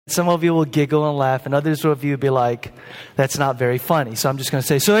Some of you will giggle and laugh, and others of you will be like, that's not very funny. So I'm just going to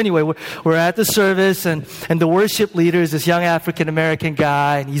say, so anyway, we're at the service, and the worship leader is this young African-American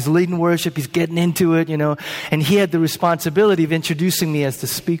guy, and he's leading worship, he's getting into it, and he had the responsibility of introducing me as the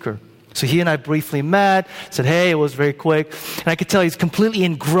speaker. So he and I briefly met, said, hey, it was very quick. And I could tell he's completely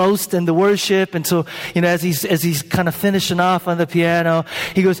engrossed in the worship. And so, as he's kind of finishing off on the piano,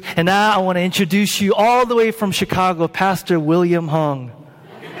 he goes, and now I want to introduce you all the way from Chicago, Pastor William Hung.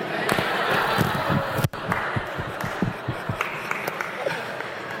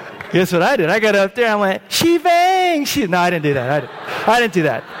 Guess what I did? I got up there, I went, Shivang! No, I didn't do that. I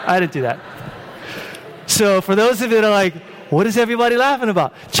didn't do that. So for those of you that are like, what is everybody laughing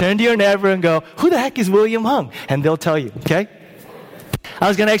about? Turn to your neighbor and go, who the heck is William Hung? And they'll tell you, okay? I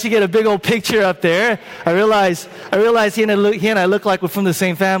was going to actually get a big old picture up there. I realized he and I look like we're from the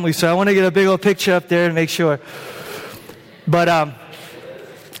same family, so I want to get a big old picture up there and make sure. But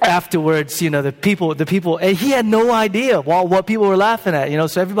afterwards, the people, and he had no idea what people were laughing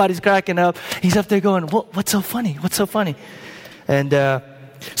at, so everybody's cracking up. He's up there going, what's so funny? What's so funny? And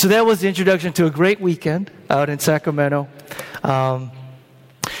so that was the introduction to a great weekend out in Sacramento. And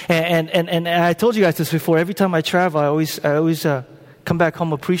I told you guys this before. Every time I travel, I always come back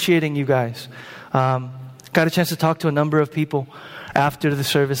home appreciating you guys. Got a chance to talk to a number of people after the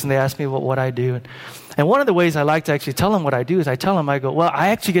service, and they asked me what I do. And one of the ways I like to actually tell them what I do is I go, well, I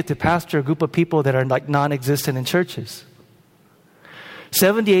actually get to pastor a group of people that are like non-existent in churches.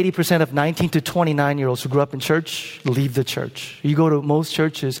 70-80% of 19 to 29-year-olds who grew up in church leave the church. You go to most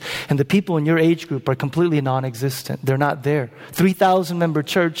churches, and the people in your age group are completely non-existent. They're not there. 3,000-member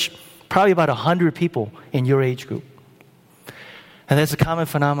church, probably about 100 people in your age group. And that's a common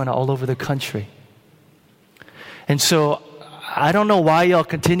phenomenon all over the country. And so I don't know why y'all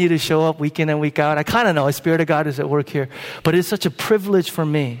continue to show up week in and week out. I kind of know the Spirit of God is at work here. But it's such a privilege for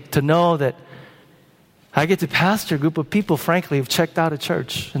me to know that I get to pastor a group of people, frankly, who've checked out of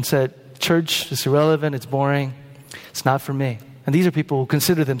church and said, church is irrelevant, it's boring, it's not for me. And these are people who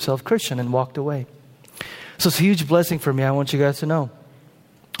consider themselves Christian and walked away. So it's a huge blessing for me, I want you guys to know.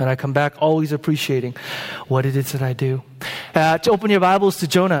 And I come back always appreciating what it is that I do. To open your Bibles to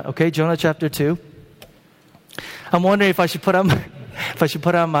Jonah, okay? Jonah chapter 2. I'm wondering if I should put on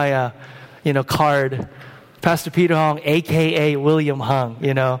my card, Pastor Peter Hung, a.k.a. William Hung,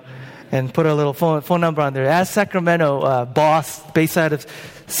 and put a little phone number on there. Ask Sacramento boss based out of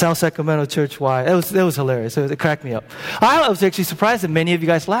South Sacramento Church why. That was hilarious. It cracked me up. I was actually surprised that many of you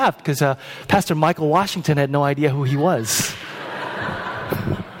guys laughed because Pastor Michael Washington had no idea who he was.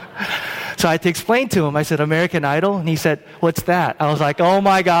 So I had to explain to him. I said, American Idol? And he said, what's that? I was like, oh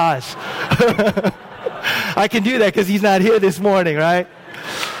my gosh. I can do that because he's not here this morning, right?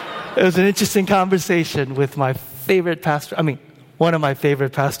 It was an interesting conversation with my favorite pastor. One of my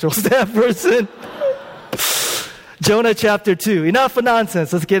favorite pastoral staff person. Jonah chapter 2. Enough of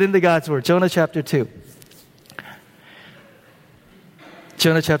nonsense. Let's get into God's word. Jonah chapter 2.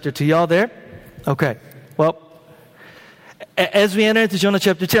 Jonah chapter 2. Y'all there? Okay. Well, as we enter into Jonah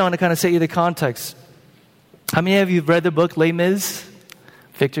chapter 2, I want to kind of set you the context. How many of you have read the book Les Mis?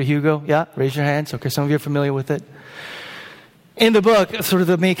 Victor Hugo? Yeah? Raise your hands. Okay, some of you are familiar with it. In the book, sort of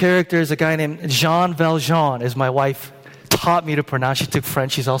the main character is a guy named Jean Valjean, as my wife taught me to pronounce. She took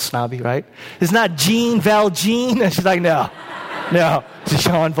French. She's all snobby, right? It's not Jean Valjean. And she's like, no, it's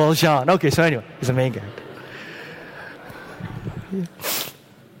Jean Valjean. Okay, so anyway, he's the main guy.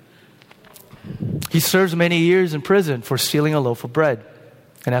 He serves many years in prison for stealing a loaf of bread.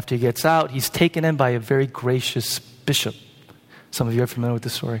 And after he gets out, he's taken in by a very gracious bishop. Some of you are familiar with the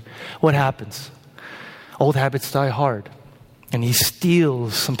story. What happens? Old habits die hard. And he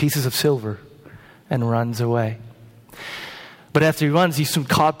steals some pieces of silver and runs away. But after he runs, he's soon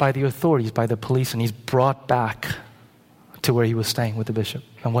caught by the authorities, by the police, and he's brought back to where he was staying with the bishop.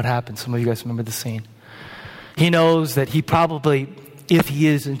 And what happens? Some of you guys remember the scene. He knows that he probably, if he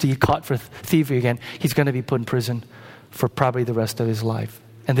is indeed caught for thievery again, he's going to be put in prison for probably the rest of his life.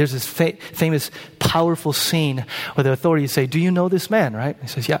 And there's this famous, powerful scene where the authorities say, do you know this man, right? He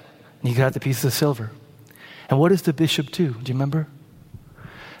says, yeah. And he got the pieces of silver. And what does the bishop do? Do you remember?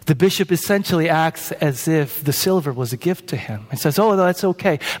 The bishop essentially acts as if the silver was a gift to him. He says, oh, that's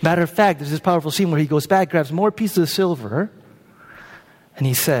okay. Matter of fact, there's this powerful scene where he goes back, grabs more pieces of silver, and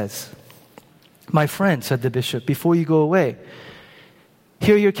he says, my friend, said the bishop, before you go away,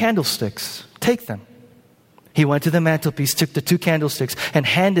 here are your candlesticks. Take them. He went to the mantelpiece, took the 2 candlesticks, and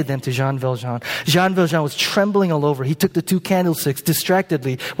handed them to Jean Valjean. Jean Valjean was trembling all over. He took the 2 candlesticks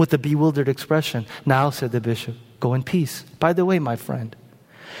distractedly with a bewildered expression. Now, said the bishop, go in peace. By the way, my friend,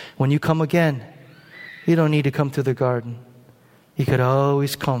 when you come again, you don't need to come to the garden. You could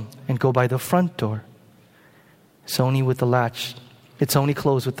always come and go by the front door. It's only with the latch. It's only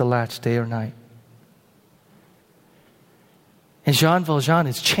closed with the latch day or night. And Jean Valjean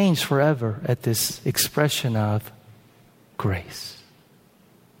is changed forever at this expression of grace.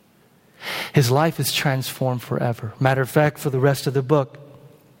 His life is transformed forever. Matter of fact, for the rest of the book,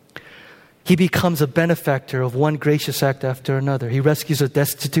 he becomes a benefactor of one gracious act after another. He rescues a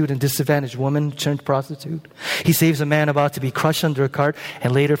destitute and disadvantaged woman turned prostitute. He saves a man about to be crushed under a cart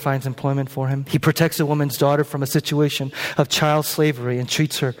and later finds employment for him. He protects a woman's daughter from a situation of child slavery and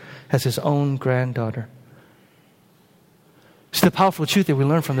treats her as his own granddaughter. So the powerful truth that we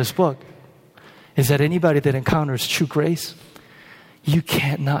learn from this book is that anybody that encounters true grace, you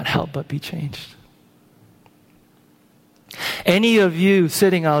can't not help but be changed. Any of you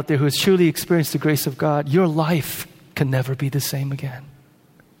sitting out there who has truly experienced the grace of God, your life can never be the same again.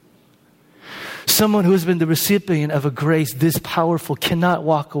 Someone who has been the recipient of a grace this powerful cannot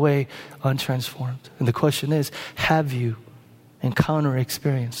walk away untransformed. And the question is, have you encountered or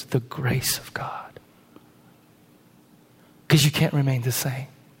experienced the grace of God? Because you can't remain the same.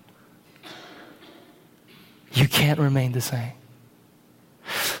 You can't remain the same.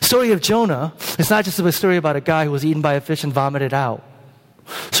 Story of Jonah is not just a story about a guy who was eaten by a fish and vomited out.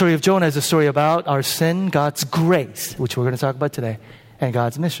 Story of Jonah is a story about our sin, God's grace, which we're going to talk about today, and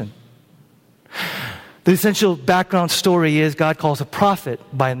God's mission. The essential background story is God calls a prophet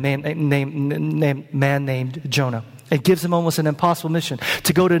by a man named Jonah. It gives him almost an impossible mission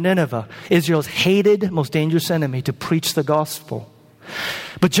to go to Nineveh, Israel's hated, most dangerous enemy, to preach the gospel.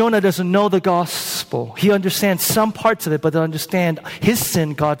 But Jonah doesn't know the gospel. He understands some parts of it, but to understand his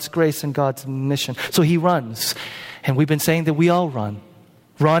sin, God's grace, and God's mission. So he runs. And we've been saying that we all run.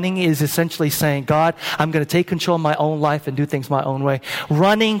 Running is essentially saying, God, I'm going to take control of my own life and do things my own way.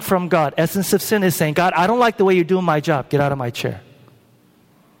 Running from God. Essence of sin is saying, God, I don't like the way you're doing my job. Get out of my chair.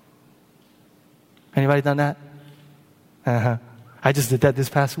 Anybody done that? I just did that this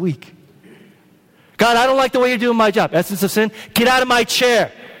past week. God, I don't like the way you're doing my job. Essence of sin, get out of my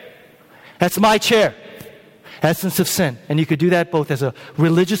chair. That's my chair. Essence of sin. And you could do that both as a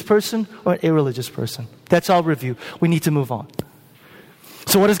religious person or an irreligious person. That's our review. We need to move on.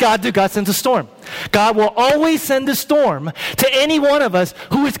 So what does God do? God sends a storm. God will always send a storm to any one of us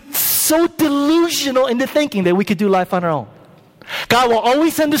who is so delusional into thinking that we could do life on our own. God will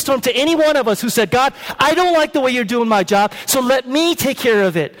always send a storm to any one of us who said, God, I don't like the way you're doing my job, so let me take care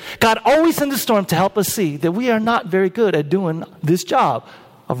of it. God always sends a storm to help us see that we are not very good at doing this job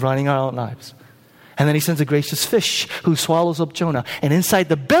of running our own lives. And then he sends a gracious fish who swallows up Jonah. And inside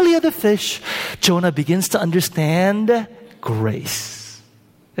the belly of the fish, Jonah begins to understand grace.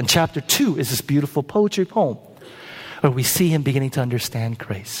 And chapter 2 is this beautiful poetry poem where we see him beginning to understand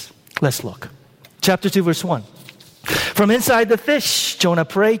grace. Let's look. Chapter 2, verse 1. From inside the fish, Jonah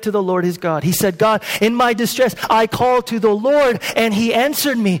prayed to the Lord his God. He said, God, in my distress, I called to the Lord, and he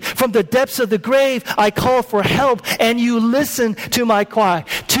answered me. From the depths of the grave, I called for help, and you listened to my cry.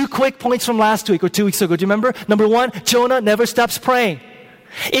 2 quick points from last week or 2 weeks ago. Do you remember? Number 1, Jonah never stops praying.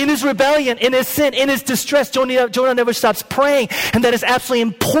 In his rebellion, in his sin, in his distress, Jonah never stops praying. And that is absolutely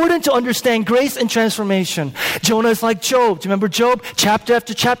important to understand grace and transformation. Jonah is like Job. Do you remember Job? Chapter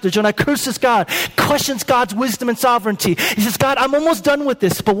after chapter, Jonah curses God, questions God's wisdom and sovereignty. He says, God, I'm almost done with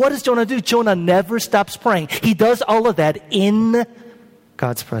this. But what does Jonah do? Jonah never stops praying. He does all of that in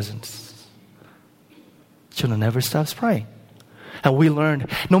God's presence. Jonah never stops praying. And we learned,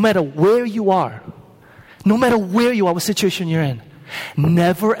 no matter where you are, what situation you're in,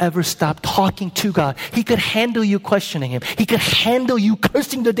 never ever stop talking to God. He could handle you questioning him. He could handle you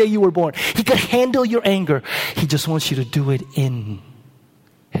cursing the day you were born. He could handle your anger. He just wants you to do it in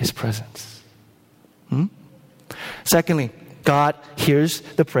his presence. Secondly, God hears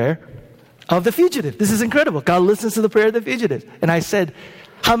the prayer of the fugitive. This is incredible. God listens to the prayer of the fugitive. And I said,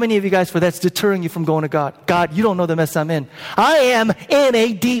 how many of you guys, for that's deterring you from going to God? God, you don't know the mess I'm in. I am in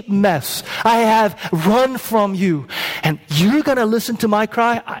a deep mess. I have run from you. And you're going to listen to my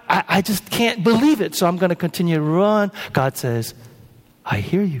cry? I just can't believe it. So I'm going to continue to run. God says, I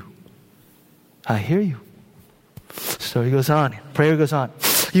hear you. I hear you. Story goes on. Prayer goes on.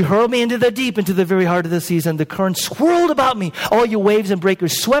 You hurled me into the deep, into the very heart of the seas, and the current swirled about me. All your waves and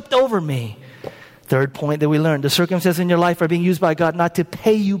breakers swept over me. Third point that we learned, the circumstances in your life are being used by God not to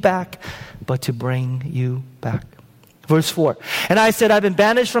pay you back, but to bring you back. Verse 4, and I said, I've been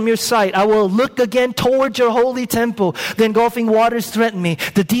banished from your sight. I will look again towards your holy temple. The engulfing waters threatened me.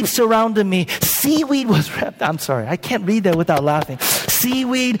 The deep surrounded me. Seaweed was wrapped. I'm sorry, I can't read that without laughing.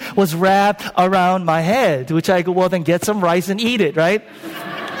 Seaweed was wrapped around my head, which I go, well, then get some rice and eat it, right?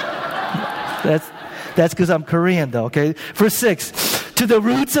 That's because I'm Korean though, okay? Verse 6. To the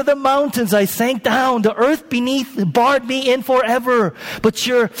roots of the mountains I sank down. The earth beneath barred me in forever. But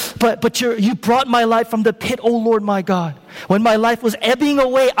you brought my life from the pit, O Lord my God. When my life was ebbing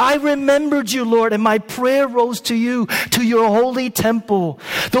away, I remembered you, Lord, and my prayer rose to you, to your holy temple.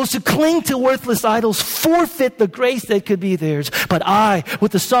 Those who cling to worthless idols forfeit the grace that could be theirs. But I,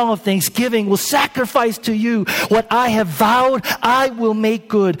 with the song of thanksgiving, will sacrifice to you what I have vowed. I will make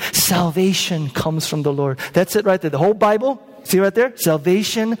good. Salvation comes from the Lord. That's it right there. The whole Bible. See right there?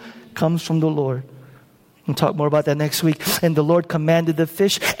 Salvation comes from the Lord. We'll talk more about that next week. And the Lord commanded the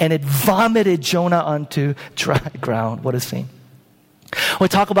fish, and it vomited Jonah onto dry ground. What a scene. We'll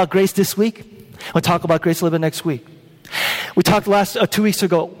talk about grace this week. We'll talk about grace a little bit next week. We talked 2 weeks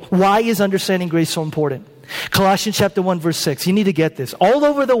ago. Why is understanding grace so important? Colossians chapter 1 verse 6. You need to get this. All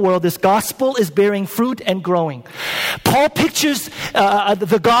over the world, this gospel is bearing fruit and growing. Paul pictures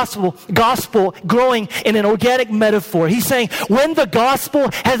the gospel growing in an organic metaphor. He's saying when the gospel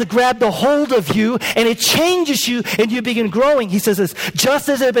has grabbed a hold of you and it changes you and you begin growing, he says this, just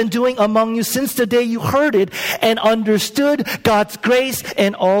as I've been doing among you since the day you heard it and understood God's grace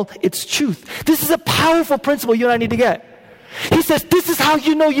and all its truth. This is a powerful principle you and I need to get. He says, this is how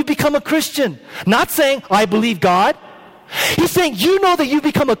you know you become a Christian. Not saying, I believe God. He's saying, you know that you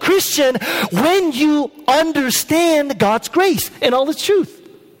become a Christian when you understand God's grace and all its truth.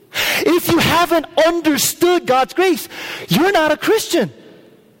 If you haven't understood God's grace, you're not a Christian.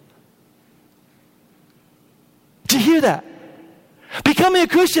 Did you hear that? Becoming a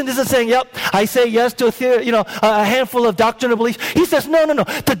Christian isn't saying, yep, I say yes to a handful of doctrinal beliefs. He says, no.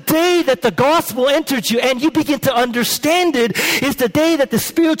 The day that the gospel entered you and you begin to understand it is the day that the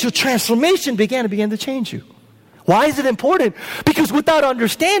spiritual transformation began to change you. Why is it important? Because without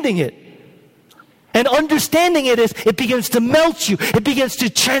understanding it, and understanding it is, it begins to melt you. It begins to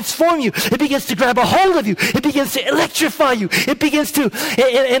transform you. It begins to grab a hold of you. It begins to electrify you. It begins to,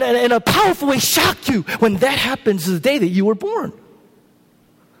 in a powerful way, shock you. When that happens is the day that you were born.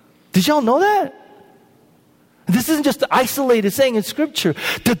 Did y'all know that? This isn't just an isolated saying in Scripture.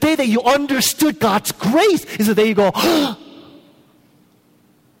 The day that you understood God's grace is the day you go,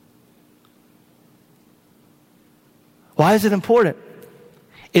 Why is it important?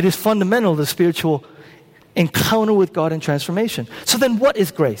 It is fundamental to spiritual encounter with God and transformation. So then what is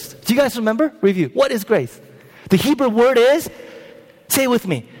grace? Do you guys remember? Review. What is grace? The Hebrew word is, say it with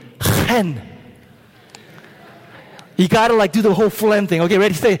me, chen. You gotta do the whole phlegm thing. Okay,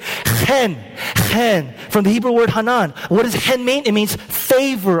 ready? Say chen. Chen. From the Hebrew word hanan. What does chen mean? It means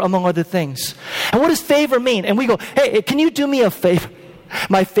favor, among other things. And what does favor mean? And we go, hey, can you do me a favor?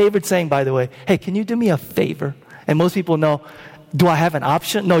 My favorite saying, by the way, hey, can you do me a favor? And most people know, do I have an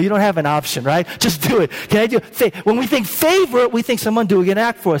option? No, you don't have an option, right? Just do it. Can I do it? When we think favor, we think someone doing an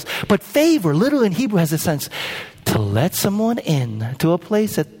act for us. But favor, literally in Hebrew, has a sense to let someone in to a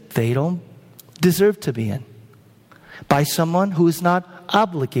place that they don't deserve to be in by someone who is not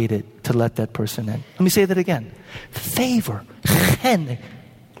obligated to let that person in. Let me say that again. Favor, chen,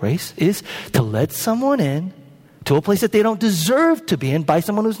 grace, is to let someone in to a place that they don't deserve to be in by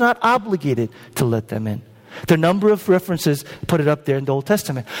someone who's not obligated to let them in. There are a number of references, put it up there in the Old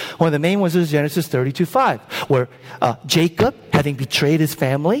Testament. One of the main ones is Genesis 32:5, where Jacob, having betrayed his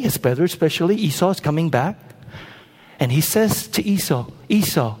family, his brother especially, Esau is coming back. And he says to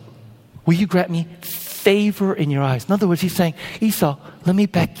Esau, will you grant me favor in your eyes? In other words, he's saying, Esau, let me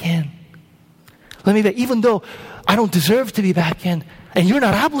back in. Even though I don't deserve to be back in, and you're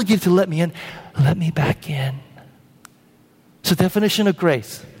not obligated to let me in, let me back in. So definition of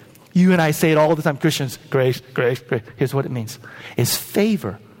grace. You and I say it all the time, Christians, grace, grace, grace. Here's what it means. It's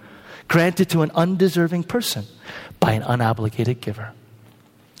favor granted to an undeserving person by an unobligated giver.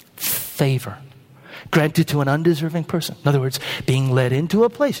 Favor granted to an undeserving person. In other words, being led into a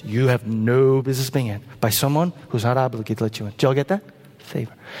place you have no business being in by someone who's not obligated to let you in. Did y'all get that?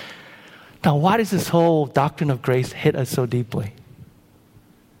 Favor. Now, why does this whole doctrine of grace hit us so deeply?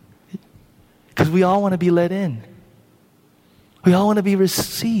 Because we all want to be let in. We all want to be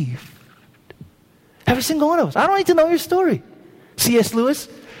received. Every single one of us. I don't need to know your story. C.S. Lewis,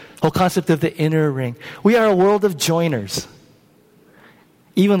 whole concept of the inner ring. We are a world of joiners.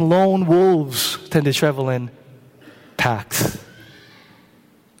 Even lone wolves tend to travel in packs.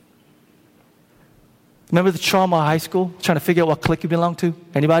 Remember the trauma of high school? Trying to figure out what clique you belong to?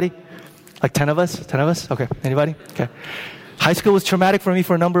 Anybody? Like 10 of us? 10 of us? Okay. Anybody? Okay. High school was traumatic for me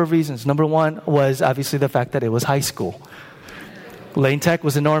for a number of reasons. Number one was obviously the fact that it was high school. Lane Tech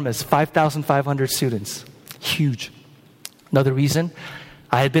was enormous, 5,500 students, huge. Another reason,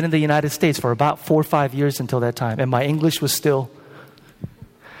 I had been in the United States for about 4 or 5 years until that time, and my English was still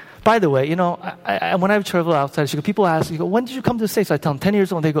By the way, when I travel outside Chicago, people ask, when did you come to the States? I tell them 10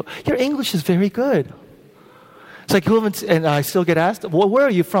 years old, and they go, your English is very good. It's like, and I still get asked, well, where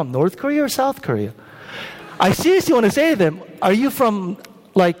are you from, North Korea or South Korea? I seriously want to say to them, are you from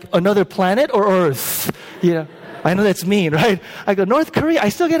like another planet or Earth? I know that's mean, right? I go, North Korea? I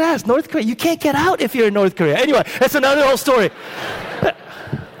still get asked, North Korea? You can't get out if you're in North Korea. Anyway, that's another whole story.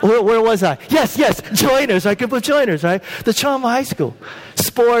 Where was I? Yes, joiners, right? Group of joiners, right? The Trauma High School.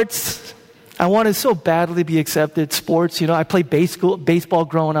 Sports. I wanted so badly to be accepted. Sports, I played baseball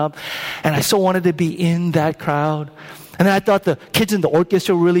growing up, and I so wanted to be in that crowd. And then I thought the kids in the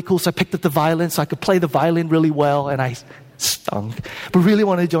orchestra were really cool, so I picked up the violin so I could play the violin really well, and I stunk. But really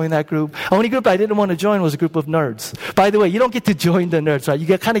wanted to join that group. The only group I didn't want to join was a group of nerds. By the way, you don't get to join the nerds, right?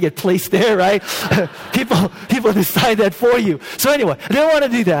 You kind of get placed there, right? people decide that for you. So anyway, I didn't want to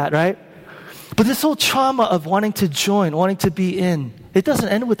do that, right? But this whole trauma of wanting to join, wanting to be in, it doesn't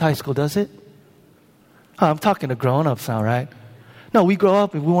end with high school, does it? I'm talking to grown-ups now, right? No, we grow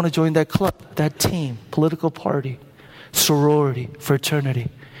up and we want to join that club, that team, political party, sorority, fraternity.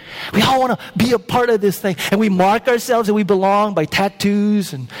 We all want to be a part of this thing. And we mark ourselves and we belong by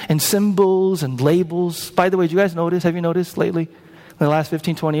tattoos and symbols and labels. By the way, do you guys notice? Have you noticed lately, in the last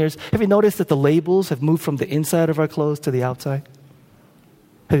 15, 20 years? Have you noticed that the labels have moved from the inside of our clothes to the outside?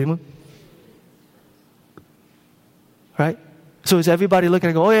 Have you moved? Right? So is everybody looking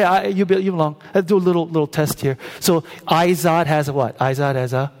and go, oh yeah, you belong. Let's do a little test here. So Izod has a what? Izod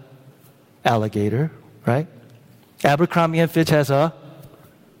has a alligator, right? Abercrombie and Fitch has a...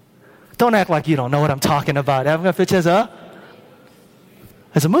 Don't act like you don't know what I'm talking about. Abercrombie Fitch has a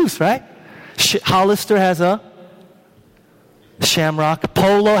moose, right? Hollister has a shamrock.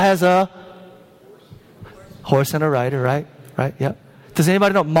 Polo has a horse and a rider, right? Right, yeah. Does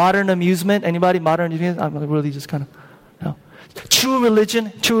anybody know modern amusement? Anybody modern amusement? I'm really just kind of, no. True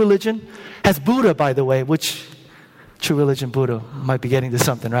religion has Buddha, by the way, which true religion, Buddha, might be getting to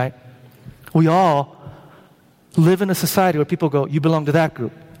something, right? We all live in a society where people go, you belong to that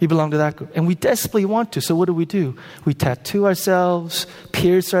group. You belong to that group. And we desperately want to. So what do? We tattoo ourselves,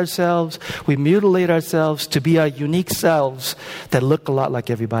 pierce ourselves, we mutilate ourselves to be our unique selves that look a lot like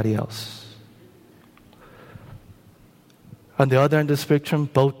everybody else. On the other end of the spectrum,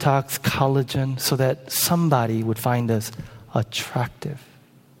 Botox, collagen, so that somebody would find us attractive.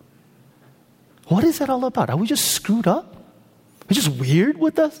 What is that all about? Are we just screwed up? Are we just weird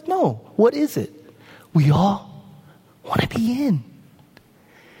with us? No. What is it? We all want to be in.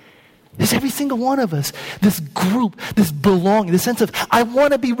 There's every single one of us, this group, this belonging, this sense of, I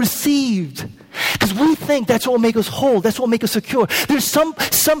want to be received. Because we think that's what will make us whole, that's what will make us secure. There's some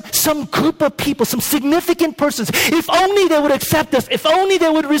group of people, some significant persons, if only they would accept us, if only they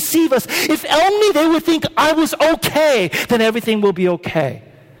would receive us, if only they would think I was okay, then everything will be okay.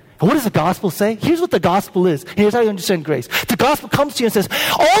 And what does the gospel say? Here's what the gospel is. Here's how you understand grace. The gospel comes to you and says,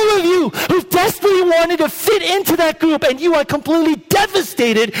 all of you who desperately wanted to fit into that group and you are completely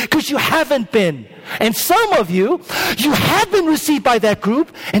devastated because you haven't been. And some of you have been received by that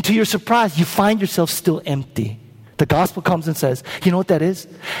group, and to your surprise, you find yourself still empty. The gospel comes and says, you know what that is?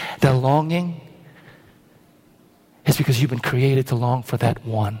 That longing is because you've been created to long for that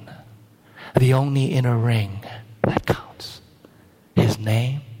one. The only inner ring that counts. His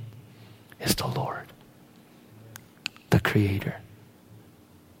name is the Lord, the Creator.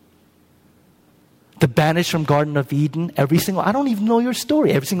 The banished from Garden of Eden, I don't even know your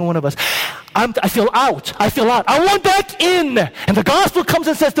story, every single one of us. I feel out. I want back in. And the gospel comes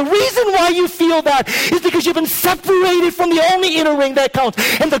and says, the reason why you feel that is because you've been separated from the only inner ring that counts.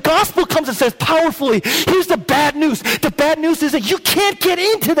 And the gospel comes and says powerfully, here's the bad news. The bad news is that you can't get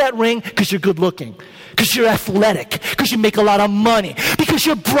into that ring because you're good looking, because you're athletic, because you make a lot of money, because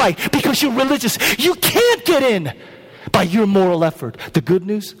you're bright, because you're religious. You can't get in by your moral effort. The good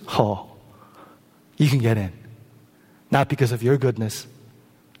news, you can get in. Not because of your goodness,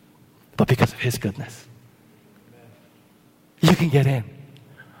 but because of His goodness. You can get in.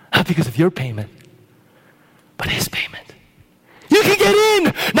 Not because of your payment, but His payment. You can get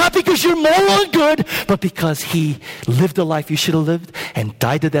in, not because you're moral and good, but because He lived the life you should have lived and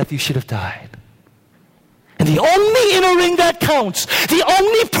died the death you should have died. And the only inner ring that counts, the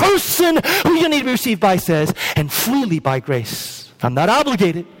only person who you need to be received by says, and freely by grace, I'm not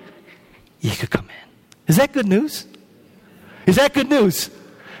obligated, you could come in. Is that good news? Is that good news?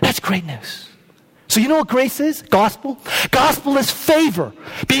 That's great news. So you know what grace is? Gospel? Gospel is favor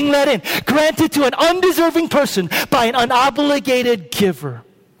being let in, granted to an undeserving person by an unobligated giver.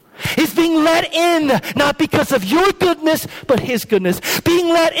 Is being let in, not because of your goodness, but His goodness. Being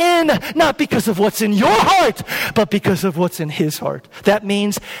let in, not because of what's in your heart, but because of what's in His heart. That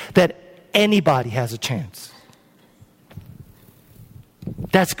means that anybody has a chance.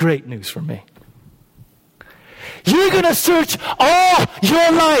 That's great news for me. You're going to search all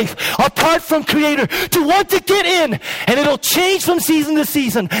your life apart from Creator to want to get in, and it'll change from season to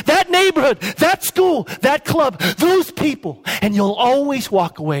season. That neighborhood, that school, that club, those people, and you'll always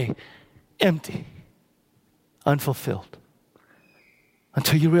walk away empty, unfulfilled,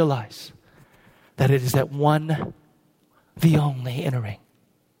 until you realize that it is that one, the only entering.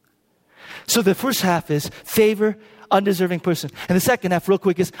 So the first half is favor, undeserving person. And the second half, real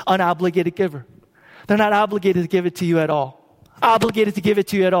quick, is unobligated giver. They're not obligated to give it to you at all. Obligated to give it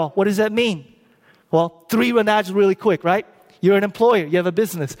to you at all. What does that mean? Well, 3 analogies really quick, right? You're an employer. You have a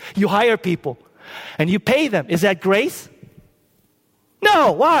business. You hire people. And you pay them. Is that grace?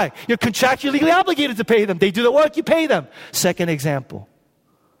 No. Why? You're contractually legally obligated to pay them. They do the work. You pay them. Second example.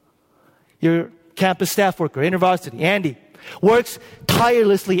 Your campus staff worker, InterVarsity, Andy, works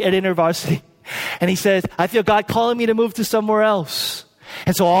tirelessly at InterVarsity. And he says, I feel God calling me to move to somewhere else.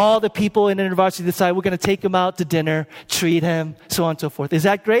 And so all the people in InterVarsity decide we're going to take him out to dinner, treat him, so on and so forth. Is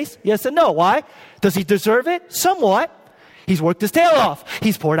that grace? Yes and no. Why? Does he deserve it? Somewhat. He's worked his tail off.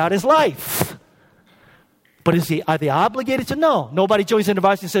 He's poured out his life. But are they obligated to? No. Nobody joins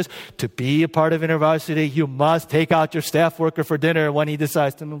InterVarsity and says, to be a part of InterVarsity, you must take out your staff worker for dinner when he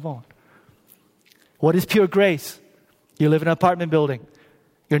decides to move on. What is pure grace? You live in an apartment building.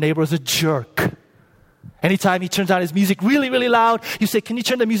 Your neighbor is a jerk. Anytime he turns on his music really, really loud, you say, can you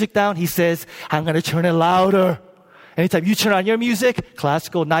turn the music down? He says, I'm going to turn it louder. Anytime you turn on your music,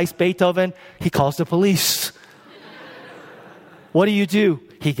 classical, nice Beethoven, he calls the police. What do?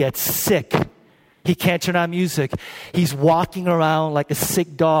 He gets sick. He can't turn on music. He's walking around like a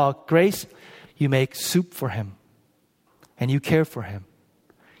sick dog. Grace, you make soup for him. And you care for him.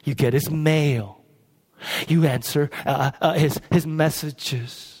 You get his mail. You answer his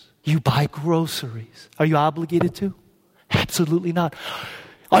messages. You buy groceries. Are you obligated to? Absolutely not.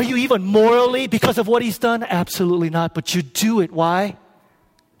 Are you even morally because of what he's done? Absolutely not. But you do it. Why?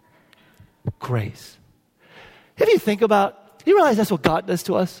 Grace. If you think about, you realize that's what God does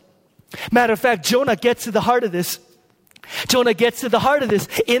to us? Matter of fact, Jonah gets to the heart of this. Jonah gets to the heart of this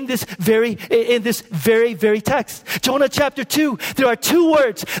in this very text. Jonah chapter 2, there are two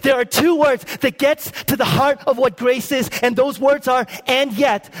words that gets to the heart of what grace is, and those words are, and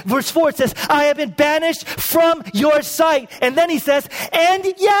yet. Verse 4, it says, I have been banished from your sight. And then he says, and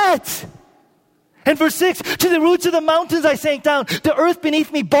yet. And verse 6, to the roots of the mountains I sank down. The earth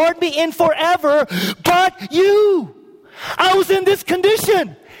beneath me barred me in forever. But you, I was in this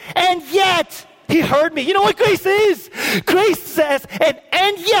condition, and yet He heard me. You know what grace is? Grace says,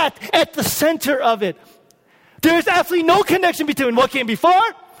 and yet, at the center of it, there is absolutely no connection between what came before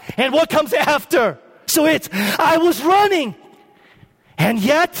and what comes after. So it's, I was running, and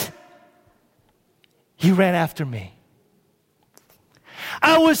yet, you ran after me.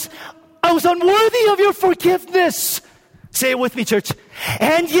 I was unworthy of your forgiveness. Say it with me, church.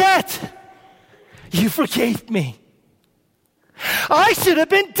 And yet, you forgave me. I should have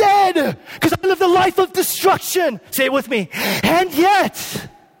been dead because I lived a life of destruction. Say it with me. And yet,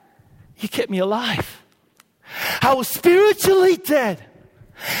 you kept me alive. I was spiritually dead.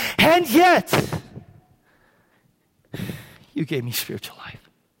 And yet, you gave me spiritual life.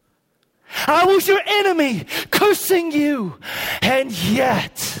 I was your enemy, cursing you. And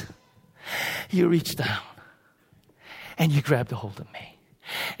yet, you reached down and you grabbed a hold of me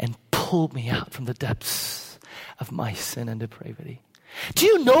and pulled me out from the depths of my sin and depravity. Do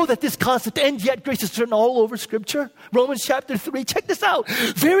you know that this concept, and yet grace, is written all over Scripture? Romans chapter 3, check this out.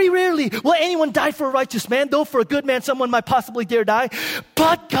 Very rarely will anyone die for a righteous man, though for a good man someone might possibly dare die.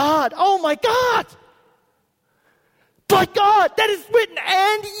 But God, oh my God. But God, that is written,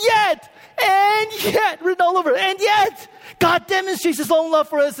 and yet, written all over. And yet, God demonstrates His own love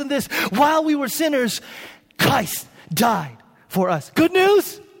for us in this. While we were sinners, Christ died for us. Good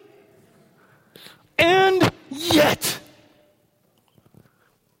news? And yet,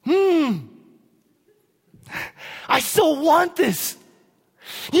 I so want this.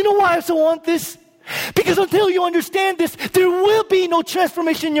 You know why I so want this? Because until you understand this, there will be no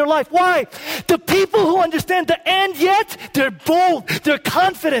transformation in your life. Why? The people who understand the and yet, they're bold, they're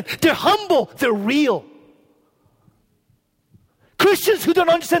confident, they're humble, they're real. Christians who don't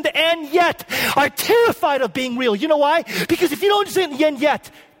understand the and yet are terrified of being real. You know why? Because if you don't understand the and yet,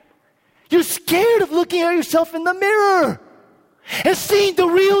 you're scared of looking at yourself in the mirror and seeing the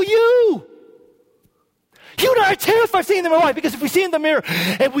real you. You and I are terrified of seeing in the mirror. Why? Because if we see in the mirror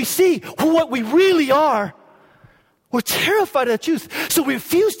and we see what we really are, we're terrified of the truth. So we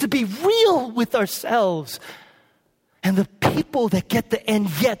refuse to be real with ourselves. And the people that get the and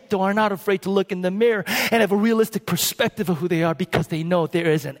yet are not afraid to look in the mirror and have a realistic perspective of who they are because they know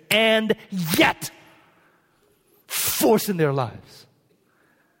there is an and yet force in their lives.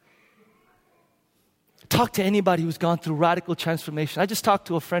 Talk to anybody who's gone through radical transformation. I just talked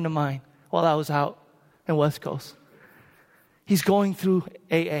to a friend of mine while I was out in West Coast. He's going through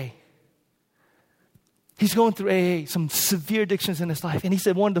AA. He's going through AA, some severe addictions in his life. And he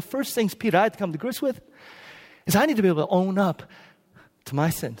said, one of the first things, Peter, I had to come to grips with is I need to be able to own up to my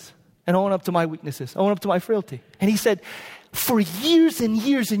sins and own up to my weaknesses, own up to my frailty. And he said, for years and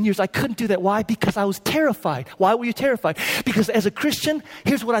years and years, I couldn't do that. Why? Because I was terrified. Why were you terrified? Because as a Christian,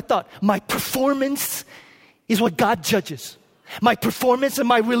 here's what I thought. My performance is what God judges. My performance and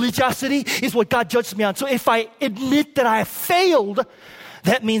my religiosity is what God judges me on. So if I admit that I have failed,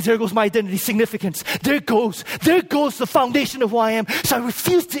 that means there goes my identity significance. There goes the foundation of who I am. So I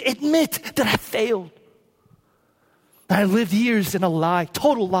refuse to admit that I failed. I lived years in a lie,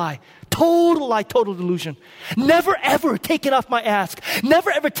 total delusion. Never ever taken off my mask, never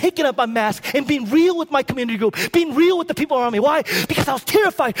ever taken up my mask and being real with my community group, being real with the people around me. Why? Because I was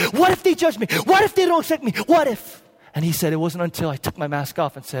terrified. What if they judge me? What if they don't accept me? What if? And he said it wasn't until I took my mask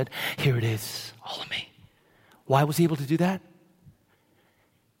off and said, here it is, all of me. Why was he able to do that?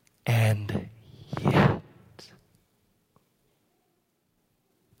 And yet.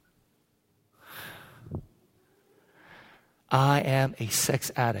 I am a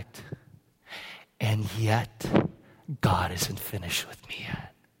sex addict, and yet God isn't finished with me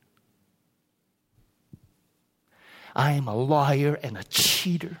yet. I am a liar and a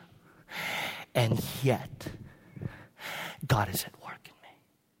cheater, and yet God is at work in me.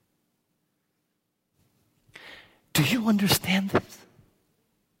 Do you understand this?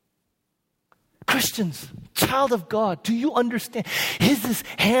 Christians, child of God, do you understand? Is this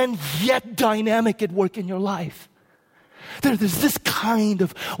and yet dynamic at work in your life? There's this kind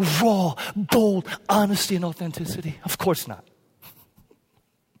of raw, bold honesty and authenticity. Of course not.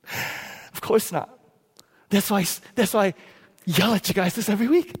 Of course not. That's why I yell at you guys this every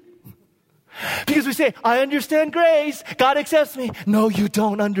week. Because we say, I understand grace. God accepts me. No, you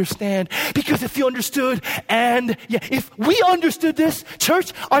don't understand. Because if you understood if we understood this,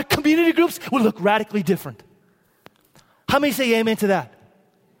 church, our community groups would look radically different. How many say amen to that?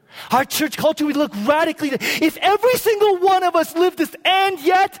 Our church culture would look radically different. If every single one of us lived this and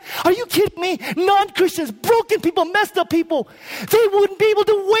yet, are you kidding me? Non-Christians, broken people, messed up people, they wouldn't be able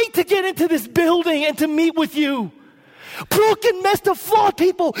to wait to get into this building and to meet with you. Broken, messed up, flawed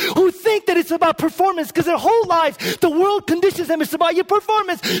people who think that it's about performance because their whole lives, the world conditions them, it's about your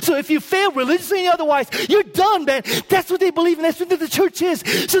performance. So if you fail religiously and otherwise, you're done, man. That's what they believe and that's what the church is.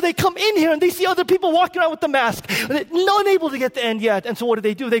 So they come in here and they see other people walking around with the mask, unable to get the end yet. And so what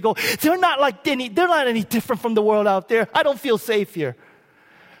do? They go, they're not any different from the world out there. I don't feel safe here.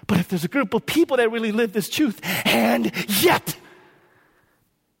 But if there's a group of people that really live this truth, and yet,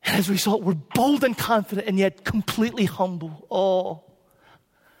 and as a result, we're bold and confident and yet completely humble. Oh,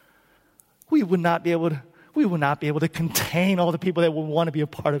 we would not be able to contain all the people that would want to be a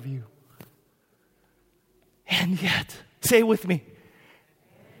part of you. And yet, say it with me.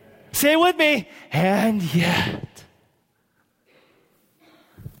 Say it with me. And yet.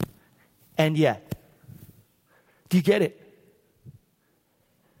 And yet. Do you get it?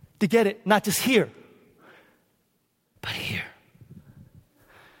 Do you get it? Not just here, but here.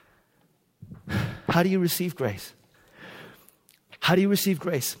 How do you receive grace? How do you receive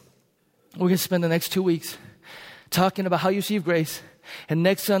grace? We're going to spend the next 2 weeks talking about how you receive grace. And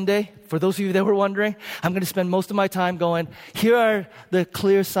next Sunday, for those of you that were wondering, I'm going to spend most of my time going, here are the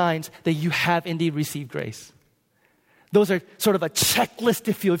clear signs that you have indeed received grace. Those are sort of a checklist,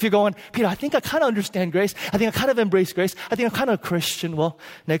 if you're going, Peter, I think I kind of understand grace. I think I kind of embrace grace. I think I'm kind of a Christian. Well,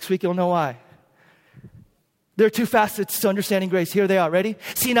 next week you'll know why. There are 2 facets to understanding grace. Here they are. Ready?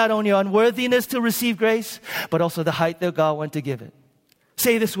 See not only your unworthiness to receive grace, but also the height that God went to give it.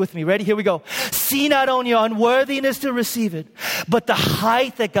 Say this with me. Ready? Here we go. See not only your unworthiness to receive it, but the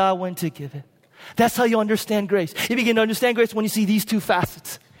height that God went to give it. That's how you understand grace. You begin to understand grace when you see these 2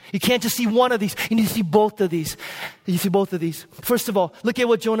 facets. You can't just see one of these. You need to see both of these. You see both of these. First of all, look at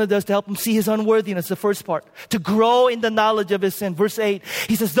what Jonah does to help him see his unworthiness, the first part. To grow in the knowledge of his sin. Verse 8,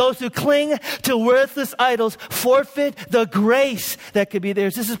 he says, those who cling to worthless idols forfeit the grace that could be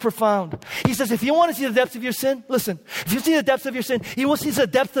theirs. This is profound. He says, if you want to see the depths of your sin, listen. If you see the depths of your sin, you will see the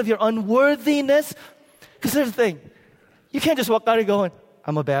depths of your unworthiness. Because here's the thing. You can't just walk out and going,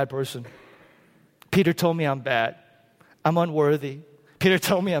 I'm a bad person. Peter told me I'm bad. I'm unworthy. Peter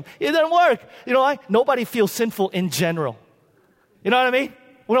told me it didn't work. You know why? Nobody feels sinful in general. You know what I mean?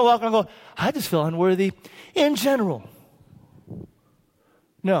 We don't walk around and go, I just feel unworthy in general.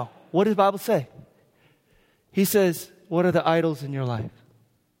 No. What does the Bible say? He says, what are the idols in your life?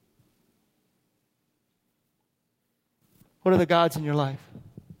 What are the gods in your life?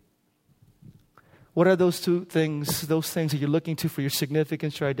 What are those things that you're looking to for your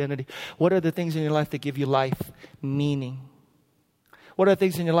significance, your identity? What are the things in your life that give you life, meaning? What are the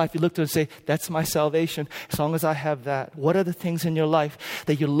things in your life you look to and say, that's my salvation, as long as I have that? What are the things in your life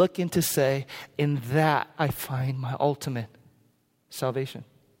that you're looking to say, in that I find my ultimate salvation?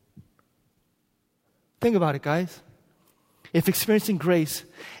 Think about it, guys. If experiencing grace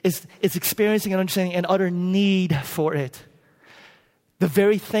is experiencing and understanding an utter need for it, the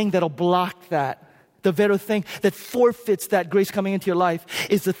very thing that'll block that, the very thing that forfeits that grace coming into your life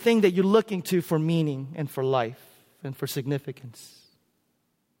is the thing that you're looking to for meaning and for life and for significance.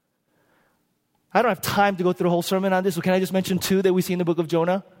 I don't have time to go through the whole sermon on this, so can I just mention two that we see in the book of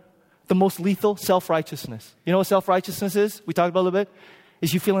Jonah? The most lethal, self-righteousness. You know what self-righteousness is? We talked about it a little bit.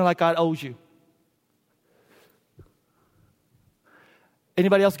 Is you feeling like God owes you.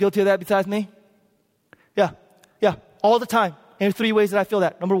 Anybody else guilty of that besides me? Yeah, all the time. And 3 ways that I feel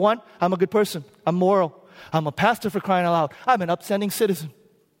that. Number 1, I'm a good person. I'm moral. I'm a pastor, for crying out loud. I'm an upstanding citizen.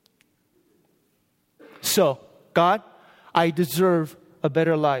 So, God, I deserve a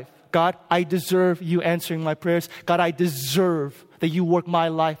better life. God, I deserve you answering my prayers. God, I deserve that you work my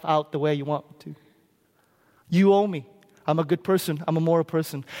life out the way you want me to. You owe me. I'm a good person. I'm a moral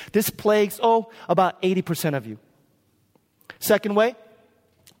person. This plagues, about 80% of you. Second way,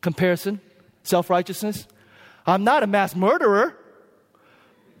 comparison, self-righteousness. I'm not a mass murderer,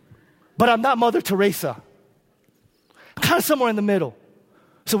 but I'm not Mother Teresa. I'm kind of somewhere in the middle.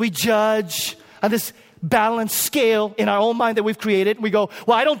 So we judge on this balanced scale in our own mind that we've created. We go,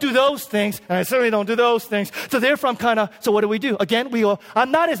 well, I don't do those things, and I certainly don't do those things. So therefore, so what do? Again, we go, I'm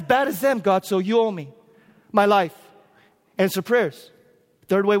not as bad as them, God, so you owe me my life. Answer prayers.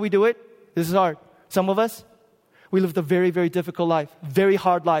 Third way we do it, this is hard. Some of us, we lived a very, very difficult life, very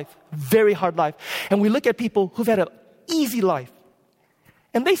hard life. And we look at people who've had an easy life,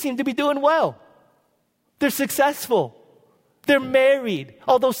 and they seem to be doing well. They're successful. They're married,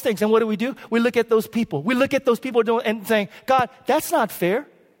 all those things. And what do? We look at those people. We look at those people doing and saying, God, that's not fair.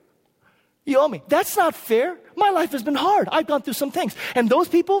 You owe me. That's not fair. My life has been hard. I've gone through some things. And those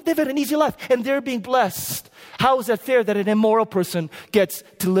people, they've had an easy life, and they're being blessed. How is that fair that an immoral person gets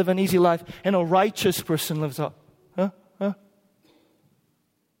to live an easy life and a righteous person lives up?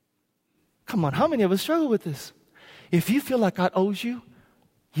 Come on, how many of us struggle with this? If you feel like God owes you,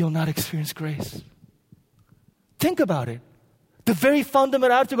 you'll not experience grace. Think about it. The very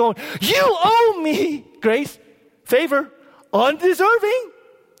fundamental attitude going, you owe me grace, favor, undeserving,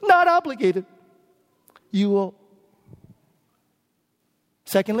 not obligated. You owe.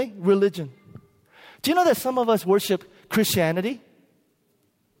 Secondly, religion. Do you know that some of us worship Christianity?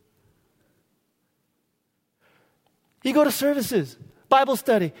 You go to services, Bible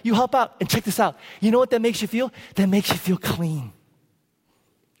study, you help out, and check this out. You know what that makes you feel? That makes you feel clean.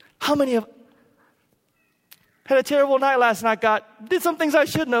 How many of had a terrible night last night, did some things I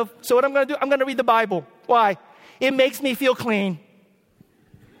shouldn't have. So what I'm going to do, I'm going to read the Bible. Why? It makes me feel clean.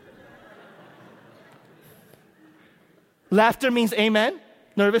 Laughter means amen,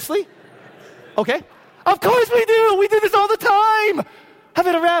 nervously. Okay? Of course we do. We do this all the time. I've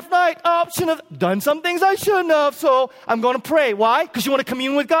had a rough night. Shouldn't have done some things I shouldn't have. So I'm going to pray. Why? Because you want to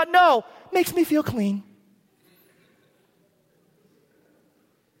commune with God? No. Makes me feel clean.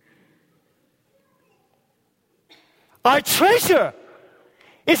 Our treasure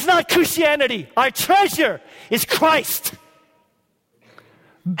is not Christianity. Our treasure is Christ.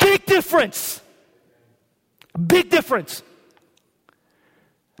 Big difference. Big difference.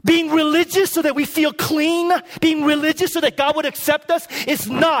 Being religious so that we feel clean, being religious so that God would accept us, is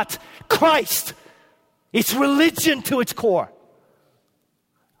not Christ. It's religion to its core.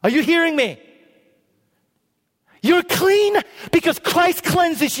 Are you hearing me? You're clean because Christ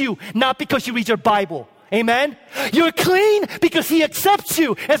cleanses you, not because you read your Bible. Amen? You're clean because He accepts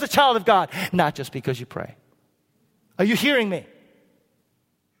you as a child of God, not just because you pray. Are you hearing me?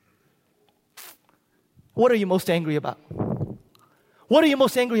 What are you most angry about? What are you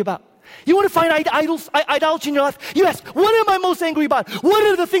most angry about? You want to find idolatry in your life? You ask, what am I most angry about? What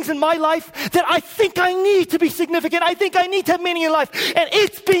are the things in my life that I think I need to be significant? I think I need to have meaning in life. And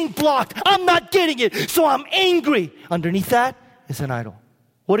it's being blocked. I'm not getting it. So I'm angry. Underneath that is an idol.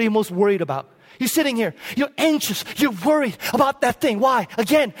 What are you most worried about? You're sitting here. You're anxious. You're worried about that thing. Why?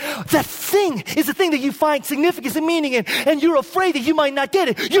 Again, that thing is the thing that you find significance and meaning in. And you're afraid that you might not get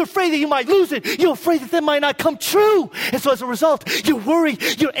it. You're afraid that you might lose it. You're afraid that might not come true. And so as a result, you're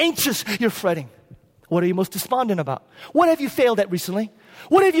worried. You're anxious. You're fretting. What are you most despondent about? What have you failed at recently?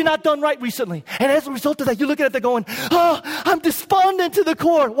 What have you not done right recently? And as a result of that, you're looking at that going, oh, I'm despondent to the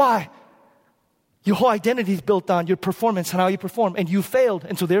core. Why? Your whole identity is built on your performance and how you perform. And you failed.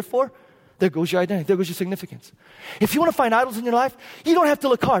 And so therefore, there goes your identity. There goes your significance. If you want to find idols in your life, you don't have to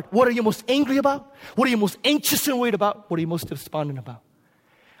look hard. What are you most angry about? What are you most anxious and worried about? What are you most despondent about?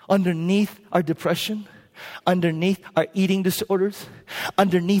 Underneath our depression, underneath our eating disorders,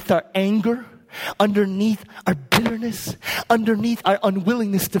 underneath our anger, underneath our bitterness, underneath our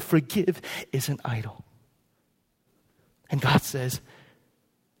unwillingness to forgive is an idol. And God says,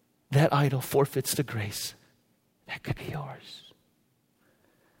 that idol forfeits the grace that could be yours.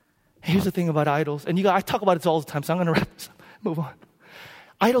 Here's the thing about idols, and I talk about it all the time, so I'm going to wrap this up. Move on.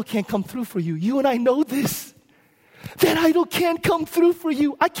 Idol can't come through for you. You and I know this. That idol can't come through for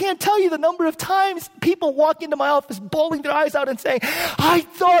you. I can't tell you the number of times people walk into my office bawling their eyes out and saying, I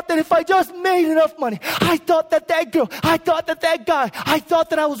thought that if I just made enough money, I thought that that girl, I thought that that guy, I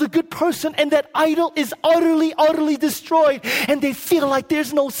thought that I was a good person, and that idol is utterly, utterly destroyed, and they feel like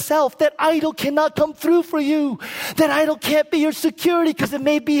there's no self. That idol cannot come through for you. That idol can't be your security, because it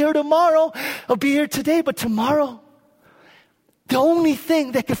may be here tomorrow or be here today, but tomorrow, the only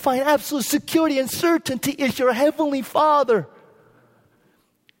thing that can find absolute security and certainty is your Heavenly Father.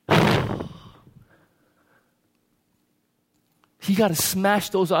 You got to smash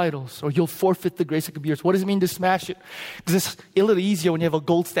those idols or you'll forfeit the grace that could be yours. What does it mean to smash it? Because it's a little easier when you have a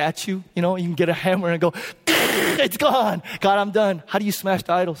gold statue. You know, you can get a hammer and go, it's gone. God, I'm done. How do you smash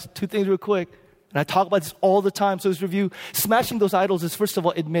the idols? Two things real quick. And I talk about this all the time, so let's review. Smashing those idols is, first of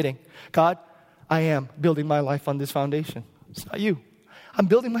all, admitting, God, I am building my life on this foundation. It's not you. I'm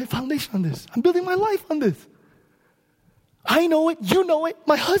building my foundation on this. I'm building my life on this. I know it. You know it.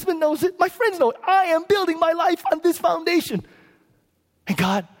 My husband knows it. My friends know it. I am building my life on this foundation. And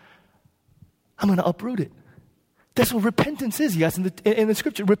God, I'm going to uproot it. That's what repentance is, you guys, in the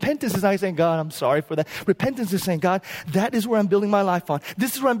scripture. Repentance is not saying, God, I'm sorry for that. Repentance is saying, God, that is where I'm building my life on.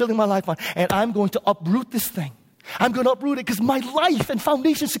 This is where I'm building my life on. And I'm going to uproot this thing. I'm going to uproot it because my life and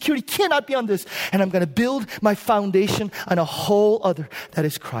foundation security cannot be on this. And I'm going to build my foundation on a whole other. That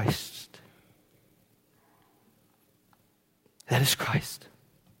is Christ. That is Christ.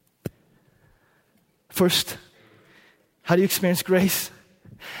 First, how do you experience grace?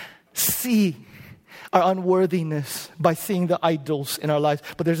 See our unworthiness by seeing the idols in our lives.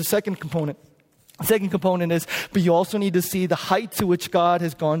 But there's a second component. The second component is, but you also need to see the height to which God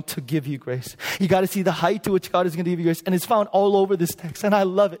has gone to give you grace. You got to see the height to which God is going to give you grace. And it's found all over this text. And I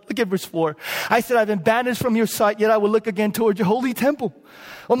love it. Look at verse 4. I said, I've been banished from your sight, yet I will look again toward your holy temple.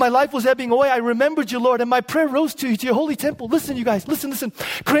 When my life was ebbing away, I remembered you, Lord, and my prayer rose to you, to your holy temple. Listen, you guys, listen.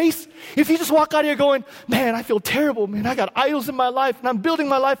 Grace, if you just walk out here going, man, I feel terrible, man. I got idols in my life, and I'm building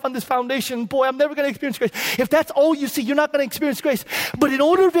my life on this foundation. Boy, I'm never going to experience grace. If that's all you see, you're not going to experience grace. But in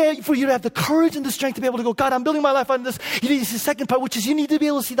order for you to have the courage and the strength to be able to go, God, I'm building my life on this, you need to see the second part, which is you need to be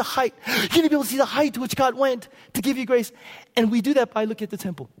able to see the height. You need to be able to see the height to which God went to give you grace. And we do that by looking at the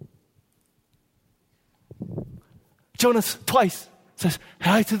temple. Jonas twice says,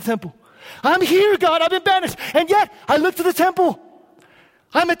 I to the temple. I'm here, God, I've been banished. And yet, I look to the temple.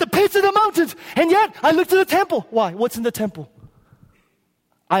 I'm at the pits of the mountains. And yet, I look to the temple. Why? What's in the temple?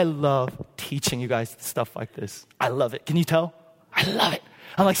 I love teaching you guys stuff like this. I love it. Can you tell? I love it.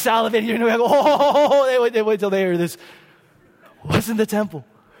 I'm like salivating here. And I go, they wait till they hear this. What's in the temple?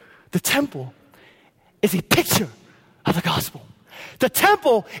 The temple is a picture of the gospel. The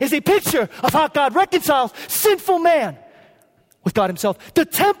temple is a picture of how God reconciles sinful man with God himself. The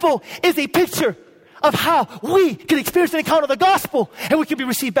temple is a picture of how we can experience an encounter of the gospel and we can be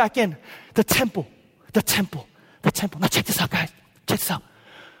received back in. The temple. Now check this out, guys. Check this out.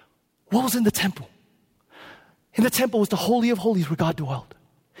 What was in the temple? In the temple was the Holy of Holies where God dwelled.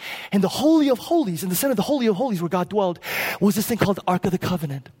 And the Holy of Holies, in the center of the Holy of Holies where God dwelled, was this thing called the Ark of the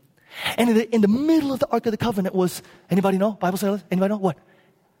Covenant. And in the middle of the Ark of the Covenant was, anybody know? Bible says, anybody know? What?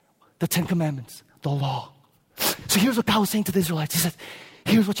 The 10 Commandments, the law. So here's what God was saying to the Israelites. He said,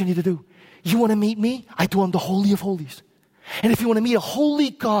 here's what you need to do. You want to meet me? I dwell in the Holy of Holies. And if you want to meet a holy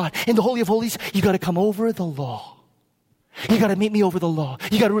God in the Holy of Holies, you got to come over the law. You got to meet me over the law.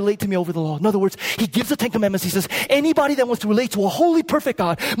 You got to relate to me over the law. In other words, he gives the 10 Commandments. He says, anybody that wants to relate to a holy, perfect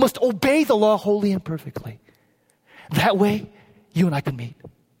God must obey the law wholly and perfectly. That way, you and I can meet.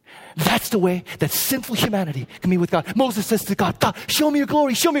 That's the way that sinful humanity can meet with God. Moses says to God, God, show me your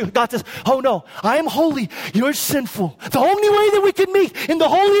glory, show me. God says, oh no, I am holy, you're sinful. The only way that we can meet in the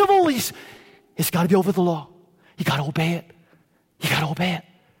Holy of Holies is got to be over the law. You got to obey it. You got to obey it.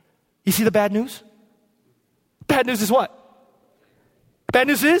 You see the bad news? Bad news is what? Bad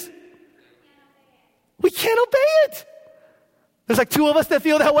news is? We can't obey it. There's like two of us that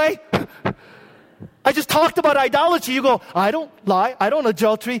feel that way. I just talked about idolatry. You go, I don't lie. I don't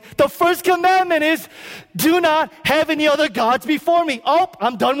adultery. The first commandment is, do not have any other gods before me. Oh,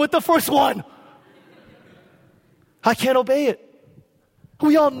 I'm done with the first one. I can't obey it.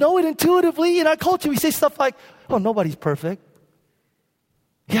 We all know it intuitively. In our culture, we say stuff like, oh, nobody's perfect.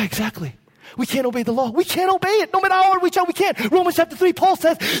 Yeah, exactly. We can't obey the law. We can't obey it. No matter how hard we try, we can't. Romans chapter 3, Paul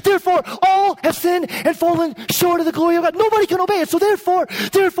says, therefore, all have sinned and fallen short of the glory of God. Nobody can obey it. So therefore,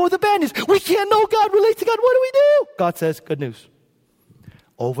 the bad news, we can't know God, relate to God. What do we do? God says, good news.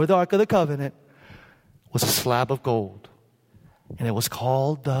 Over the Ark of the Covenant was a slab of gold. And it was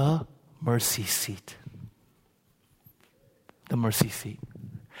called the mercy seat. The mercy seat.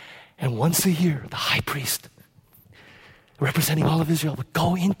 And once a year, the high priest, representing all of Israel, would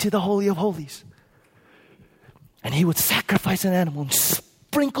go into the Holy of Holies. And he would sacrifice an animal and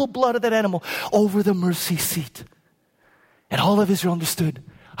sprinkle blood of that animal over the mercy seat. And all of Israel understood,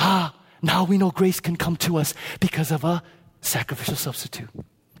 now we know grace can come to us because of a sacrificial substitute.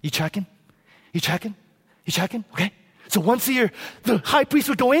 You tracking? You tracking? You tracking? Okay. So once a year, the high priest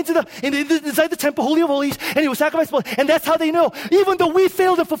would go inside the temple, Holy of Holies, and he would sacrifice blood. And that's how they know, even though we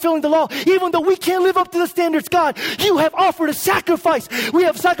failed in fulfilling the law, even though we can't live up to the standards, God, you have offered a sacrifice. We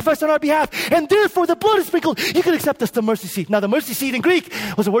have sacrificed on our behalf, and therefore the blood is sprinkled. You can accept us the mercy seat. Now, the mercy seat in Greek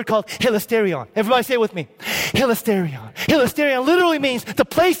was a word called hilasterion. Everybody say it with me. Hilasterion. Hilasterion literally means the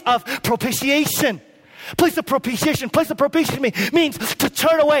place of propitiation. Place of propitiation. Place of propitiation means to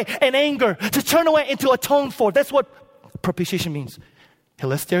turn away in anger, to turn away and to atone for. That's what propitiation means.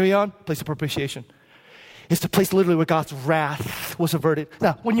 Hilasterion, place of propitiation. It's the place literally where God's wrath was averted.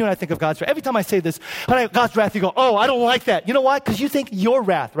 Now, when you and I think of God's wrath, every time I say this, when I God's wrath, you go, oh, I don't like that. You know why? Because you think your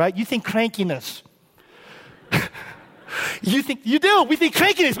wrath, right? You think crankiness. You do. We think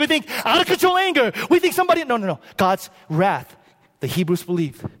crankiness. We think out of control anger. We think somebody, no. God's wrath, the Hebrews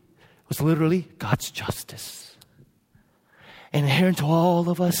believed, was literally God's justice. And inherent to all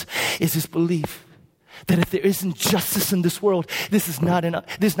of us is this belief that if there isn't justice in this world, it's not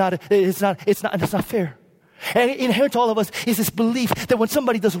fair. And inherent to all of us is this belief that when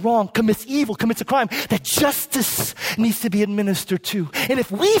somebody does wrong, commits evil, commits a crime, that justice needs to be administered to. And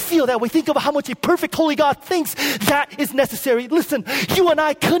if we feel that way, think of how much a perfect holy God thinks that is necessary. Listen, you and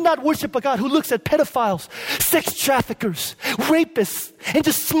I could not worship a God who looks at pedophiles, sex traffickers, rapists, and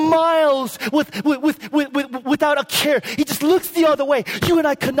just smiles without a care. He just looks the other way. You and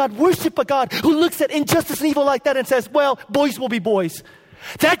I could not worship a God who looks at injustice and evil like that and says, well, boys will be boys.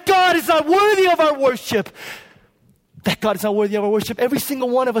 That God is not worthy of our worship. That God is not worthy of our worship. Every single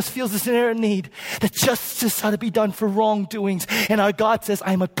one of us feels this inherent need that justice ought to be done for wrongdoings. And our God says,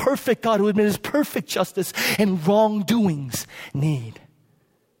 I am a perfect God who administers perfect justice, and wrongdoings need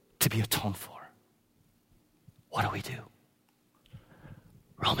to be atoned for. What do we do?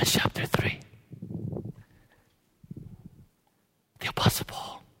 Romans chapter 3. The Apostle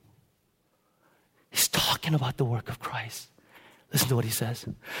Paul, he's talking about the work of Christ. Listen to what he says.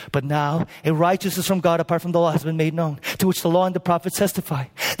 But now a righteousness from God apart from the law has been made known, to which the law and the prophets testify.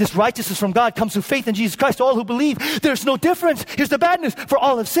 This righteousness from God comes through faith in Jesus Christ to all who believe. There's no difference. Here's the bad news. For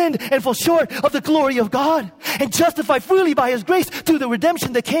all have sinned and fall short of the glory of God, and justified freely by his grace through the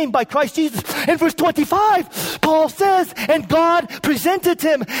redemption that came by Christ Jesus. In verse 25, Paul says, and God presented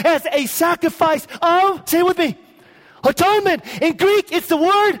him as a sacrifice of, say it with me, atonement. In Greek, it's the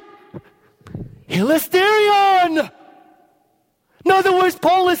word hilasterion. In other words,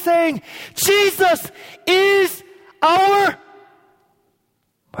 Paul is saying, Jesus is our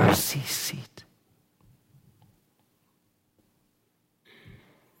mercy seat.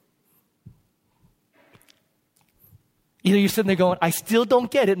 Either you're sitting there going, I still don't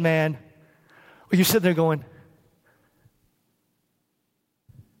get it, man. Or you're sitting there going,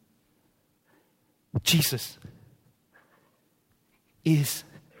 Jesus is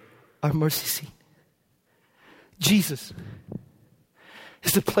our mercy seat. Jesus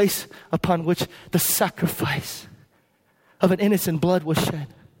is the place upon which the sacrifice of an innocent blood was shed.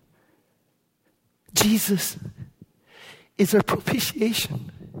 Jesus is our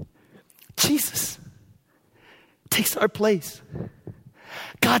propitiation. Jesus takes our place.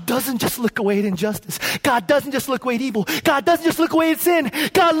 God doesn't just look away at injustice. God doesn't just look away at evil. God doesn't just look away at sin.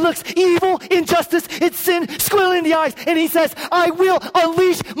 God looks evil, injustice, and sin squarely in the eyes. And he says, I will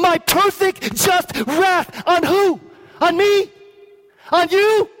unleash my perfect, just wrath on who? On me? On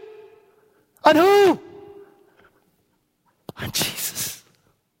you? On who? On Jesus.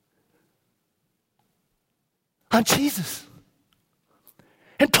 On Jesus.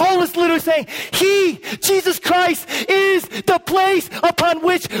 And Paul is literally saying, He, Jesus Christ, is the place upon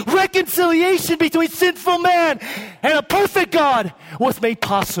which reconciliation between sinful man and a perfect God was made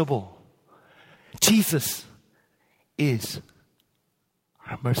possible. Jesus is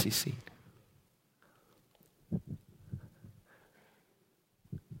our mercy seat.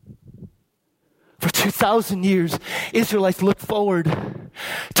 For 2,000 years, Israelites looked forward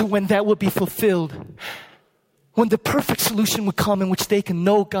to when that would be fulfilled. When the perfect solution would come in which they can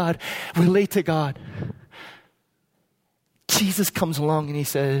know God, relate to God. Jesus comes along and he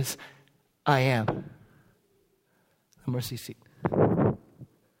says, I am the mercy seat.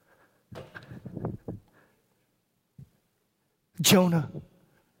 Jonah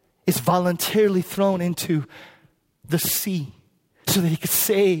is voluntarily thrown into the sea so that he could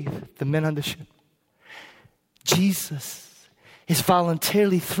save the men on the ship. Jesus is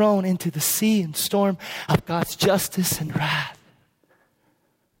voluntarily thrown into the sea and storm of God's justice and wrath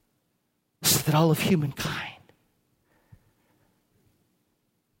so that all of humankind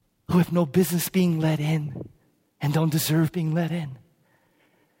who have no business being let in and don't deserve being let in,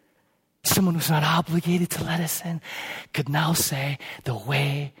 someone who's not obligated to let us in, could now say, the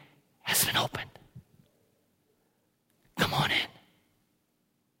way has been opened. Come on in.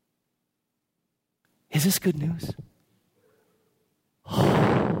 Is this good news?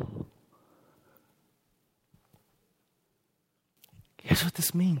 Here's what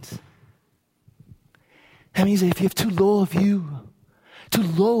this means. That means that if you have too low a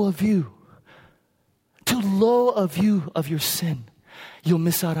view of your sin, you'll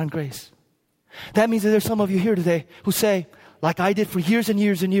miss out on grace. That means that there's some of you here today who say, like I did for years and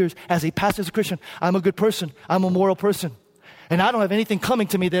years and years, as a pastor, as a Christian, I'm a good person, I'm a moral person, and I don't have anything coming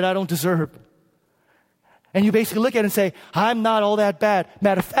to me that I don't deserve. And you basically look at it and say, I'm not all that bad.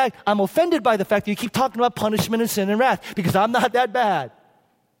 Matter of fact, I'm offended by the fact that you keep talking about punishment and sin and wrath because I'm not that bad.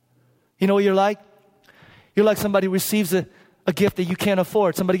 You know what you're like? You're like somebody who receives a gift that you can't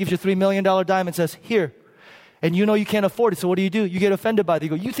afford. Somebody gives you a $3 million diamond and says, here. And you know you can't afford it. So what do? You get offended by it. You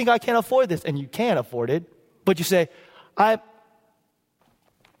go, you think I can't afford this? And you can't afford it. But you say, here's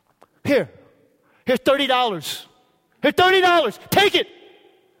 $30. Here's $30. Take it.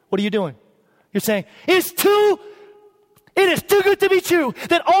 What are you doing? You're saying, it is too good to be true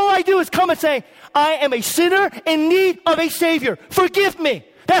that all I do is come and say, I am a sinner in need of a Savior. Forgive me.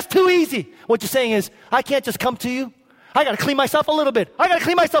 That's too easy. What you're saying is, I can't just come to you. I got to clean myself a little bit. I got to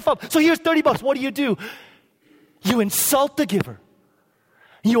clean myself up. So here's $30. What do? You insult the giver.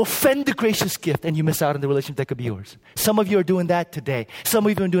 You offend the gracious gift and you miss out on the relationship that could be yours. Some of you are doing that today. Some of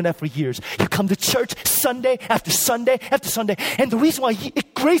you have been doing that for years. You come to church Sunday after Sunday after Sunday. And the reason why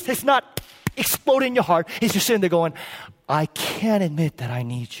grace has not exploded in your heart is you're sitting there going, I can't admit that I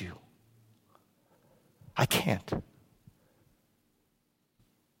need you. I can't.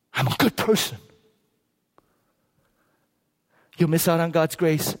 I'm a good person. You'll miss out on God's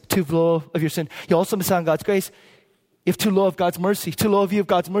grace, too low of your sin. You'll also miss out on God's grace if too low of God's mercy, too low of you of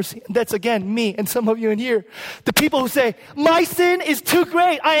God's mercy. And that's again me and some of you in here. The people who say, my sin is too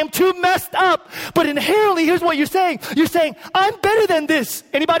great. I am too messed up. But inherently, here's what you're saying. You're saying, I'm better than this.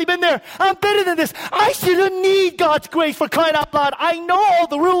 Anybody been there? I'm better than this. I shouldn't need God's grace for crying out loud. I know all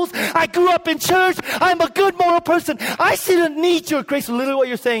the rules. I grew up in church. I'm a good moral person. I shouldn't need your grace. So literally what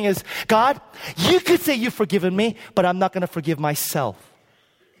you're saying is, God, you could say you've forgiven me, but I'm not going to forgive myself.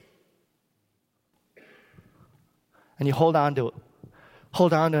 And you hold on to it.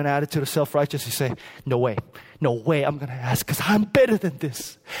 Hold on to an attitude of self-righteousness. You say, no way I'm going to ask because I'm better than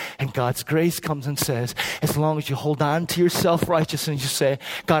this. And God's grace comes and says, as long as you hold on to your self-righteousness and you say,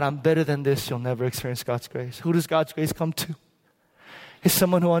 God, I'm better than this, you'll never experience God's grace. Who does God's grace come to? It's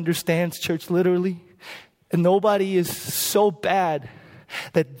someone who understands church literally. And nobody is so bad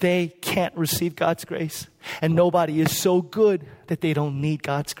that they can't receive God's grace. And nobody is so good that they don't need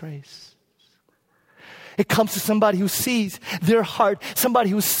God's grace. It comes to somebody who sees their heart,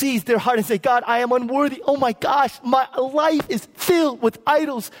 and say, God, I am unworthy. Oh my gosh, my life is filled with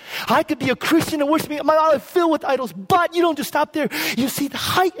idols. I could be a Christian and worship me. My life is filled with idols. But you don't just stop there. You see the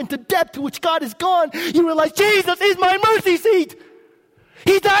height and the depth to which God has gone. You realize Jesus is my mercy seat.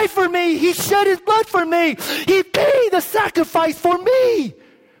 He died for me. He shed his blood for me. He paid the sacrifice for me.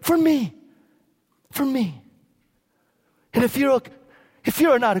 For me. And if you're If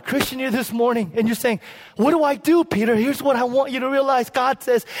you're not a Christian here this morning and you're saying, what do I do, Peter? Here's what I want you to realize. God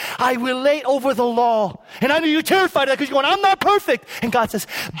says, I relate over the law. And I know you're terrified of that because you're going, I'm not perfect. And God says,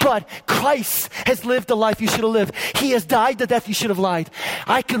 but Christ has lived the life you should have lived. He has died the death you should have lied.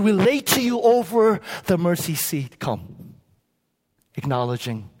 I can relate to you over the mercy seat. Come.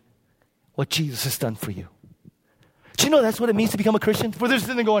 Acknowledging what Jesus has done for you. Do you know that's what it means to become a Christian? Where there's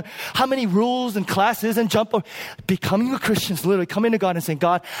sitting going, how many rules and classes and jump up. Becoming a Christian is literally coming to God and saying,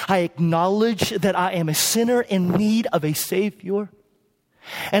 God, I acknowledge that I am a sinner in need of a Savior.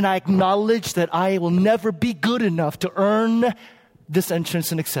 And I acknowledge that I will never be good enough to earn this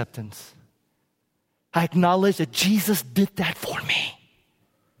entrance and acceptance. I acknowledge that Jesus did that for me.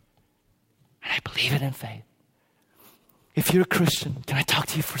 And I believe it in faith. If you're a Christian, can I talk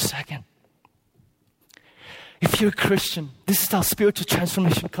to you for a second? If you're a Christian, this is how spiritual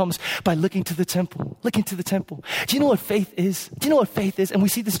transformation comes, by looking to the temple. Looking to the temple. Do you know what faith is? Do you know what faith is? And we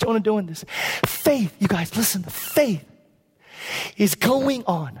see this Jonah doing this. Faith, you guys, listen, faith is going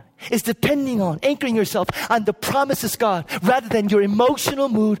on, is depending on, anchoring yourself on the promises of God rather than your emotional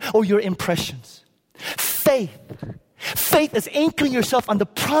mood or your impressions. Faith is anchoring yourself on the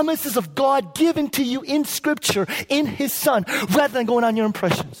promises of God given to you in Scripture, in His Son, rather than going on your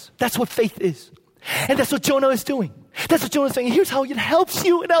impressions. That's what faith is. And that's what Jonah is doing. That's what Jonah's saying. Here's how it helps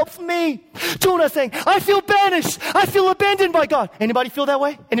you. It helps me. Jonah's saying, I feel banished. I feel abandoned by God. Anybody feel that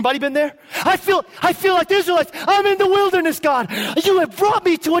way? Anybody been there? I feel like the Israelites. I'm in the wilderness, God. You have brought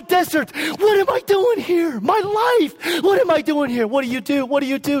me to a desert. What am I doing here? My life. What am I doing here? What do you do? What do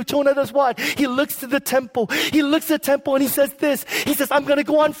you do? Jonah does what? He looks to the temple. He looks at the temple and he says this. He says, I'm going to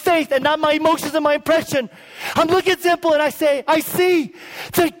go on faith and not my emotions and my impression. I'm looking at the temple and I say, I see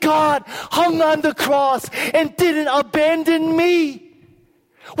that God hung on the cross and didn't abandon me.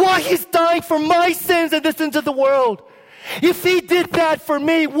 Why? He's dying for my sins and the sins of the world. If He did that for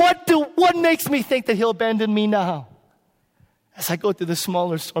me, what makes me think that He'll abandon me now as I go through the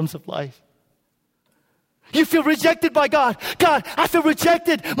smaller storms of life? You feel rejected by God. God, I feel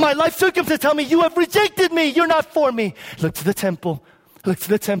rejected. My life circumstances tell me you have rejected me. You're not for me. Look to the temple. Look to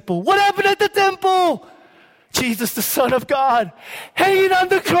the temple. What happened at the temple? Jesus, the Son of God, hanging on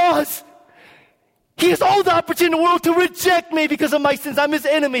the cross. He has all the opportunity in the world to reject me because of my sins. I'm His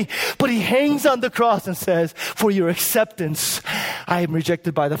enemy. But He hangs on the cross and says, for your acceptance, I am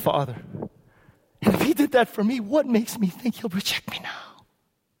rejected by the Father. And if He did that for me, what makes me think He'll reject me now?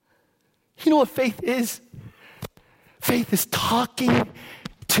 You know what faith is? Faith is talking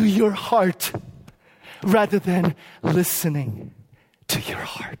to your heart rather than listening to your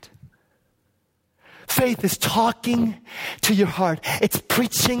heart. Faith is talking to your heart. It's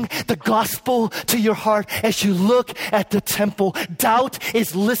preaching the gospel to your heart as you look at the temple. Doubt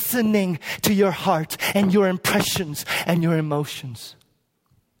is listening to your heart and your impressions and your emotions.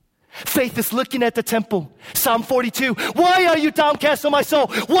 Faith is looking at the temple. Psalm 42. Why are you downcast, O my soul?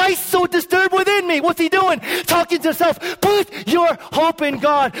 Why so disturbed within me? What's he doing? Talking to himself. Put your hope in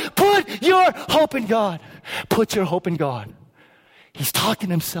God. Put your hope in God. Put your hope in God. He's talking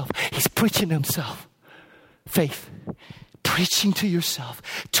to himself. He's preaching to himself. Faith, preaching to yourself,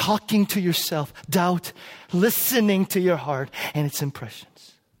 talking to yourself, doubt, listening to your heart and its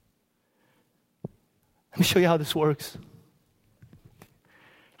impressions. Let me show you how this works.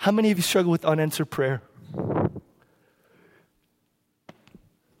 How many of you struggle with unanswered prayer?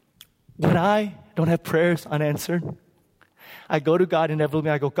 When I don't have prayers unanswered, I go to God inevitably.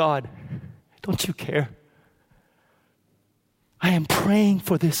 I go, God, don't you care? I am praying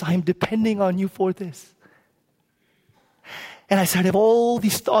for this. I am depending on you for this. And I have all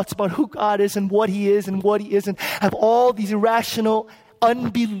these thoughts about who God is and what He is and what He isn't. I have all these irrational,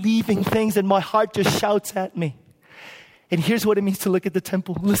 unbelieving things and my heart just shouts at me. And here's what it means to look at the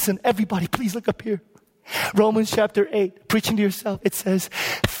temple. Listen, everybody, please look up here. Romans chapter 8, preaching to yourself. It says,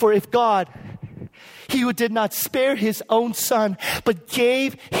 for if God, He who did not spare His own Son, but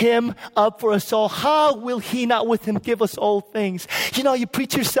gave Him up for us all, how will He not with Him give us all things? You know, you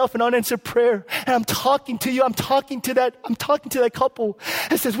preach yourself an unanswered prayer. And I'm talking to you. I'm talking to that couple.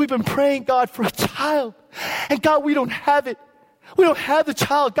 It says, we've been praying, God, for a child. And God, we don't have it. We don't have the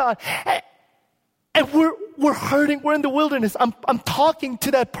child, God. And we're hurting. We're in the wilderness. I'm talking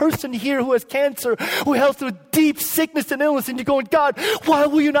to that person here who has cancer, who has through deep sickness and illness. And you're going, God, why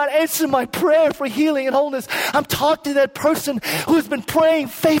will you not answer my prayer for healing and wholeness? I'm talking to that person who has been praying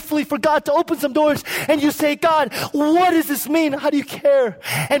faithfully for God to open some doors. And you say, God, what does this mean? How do you care?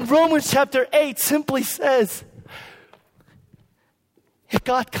 And Romans chapter 8 simply says, if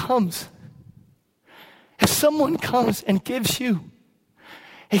God comes, if someone comes and gives you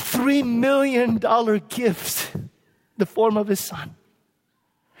a $3 million gift, the form of His Son,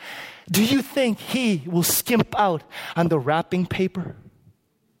 Do you think He will skimp out on the wrapping paper?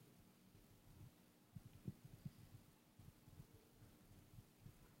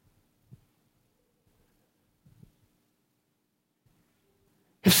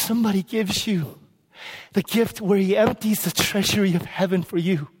 If somebody gives you the gift where He empties the treasury of heaven for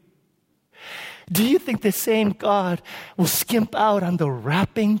you, do you think the same God will skimp out on the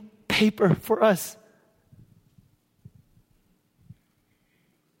wrapping paper for us?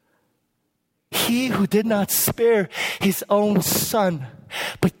 He who did not spare His own Son,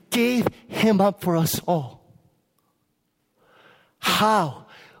 but gave Him up for us all, how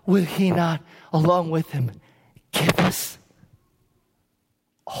will He not, along with Him, give us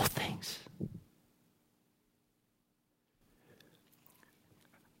all things?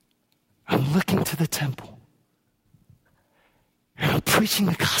 I'm looking to the temple. And I'm preaching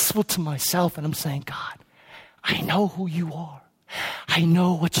the gospel to myself, and I'm saying, God, I know who You are. I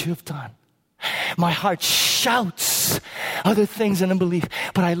know what You have done. My heart shouts other things in unbelief,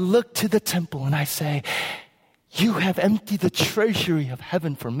 but I look to the temple and I say, You have emptied the treasury of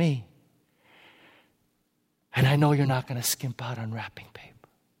heaven for me. And I know You're not going to skimp out on wrapping paper.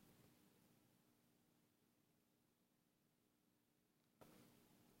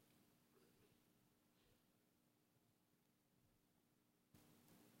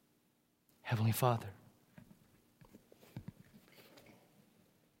 Heavenly Father,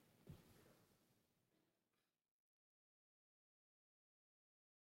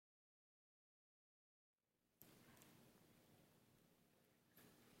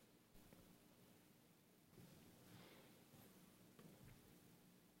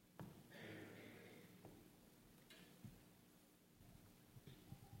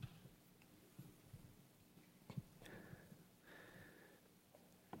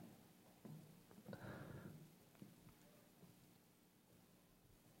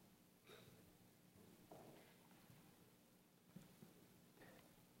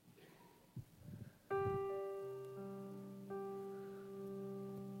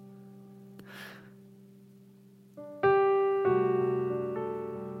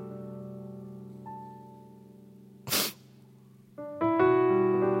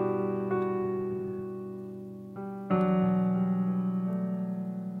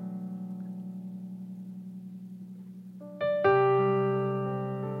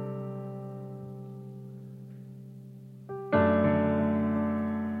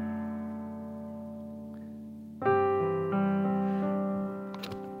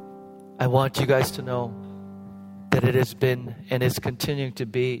 I want you guys to know that it has been and is continuing to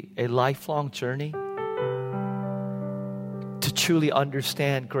be a lifelong journey to truly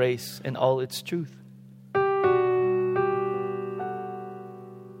understand grace in all its truth.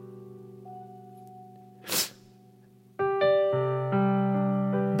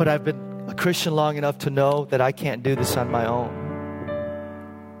 But I've been a Christian long enough to know that I can't do this on my own.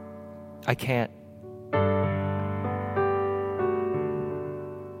 I can't.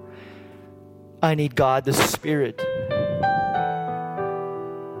 I need God, the Spirit,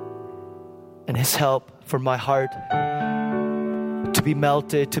 and His help for my heart to be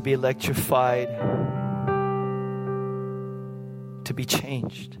melted, to be electrified, to be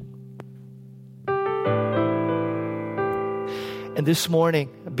changed. And this morning,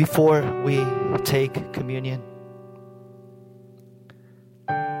 before we take communion,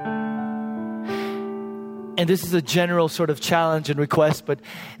 and this is a general sort of challenge and request, but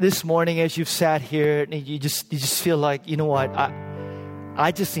this morning as you've sat here, and you just feel like, you know what,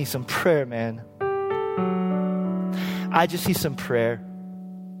 I just need some prayer, man. I just need some prayer.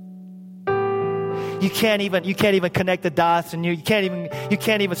 You can't even connect the dots, and you can't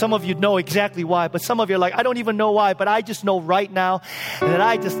even, some of you know exactly why, but some of you are like, I don't even know why, but I just know right now that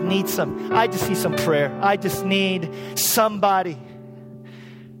I just need some prayer. I just need somebody.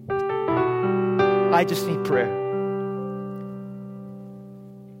 I just need prayer.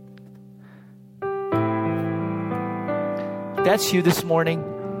 That's you this morning.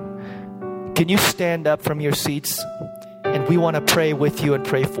 Can you stand up from your seats? And we want to pray with you and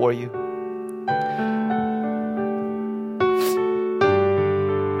pray for you.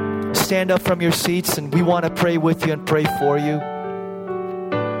 Stand up from your seats, and we want to pray with you and pray for you.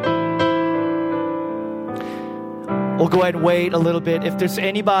 We'll go ahead and wait a little bit. If there's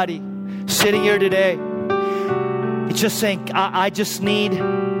anybody sitting here today, it's just saying, I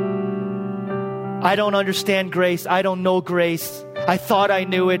don't understand grace. I don't know grace. I thought I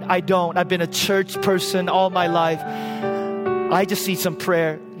knew it. I don't. I've been a church person all my life. I just need some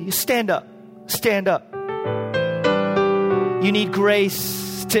prayer. You stand up. Stand up. You need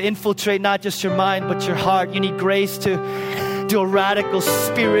grace to infiltrate not just your mind, but your heart. You need grace to do a radical,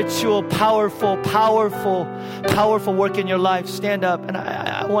 spiritual, powerful work in your life. Stand up. And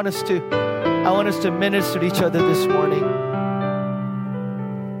I want us to minister to each other this morning.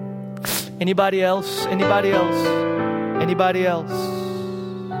 Anybody else? Anybody else? Anybody else?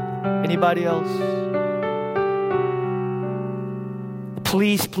 Anybody else?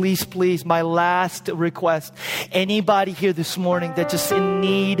 Please, please, please, my last request. Anybody here this morning that just in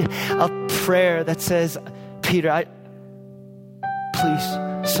need of prayer that says, Peter, please,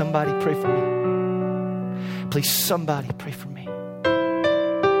 somebody pray for me. Please, somebody pray for me.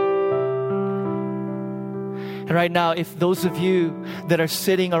 And right now, if those of you that are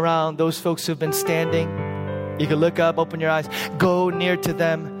sitting around those folks who've been standing, you can look up, open your eyes, go near to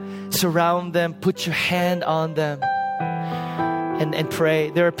them, surround them, put your hand on them. And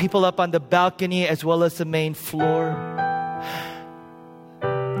pray. There are people up on the balcony as well as the main floor.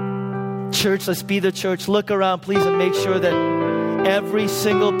 Church, let's be the church. Look around, please, and make sure that every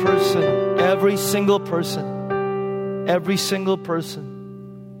single person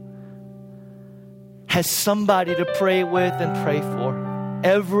has somebody to pray with and pray for.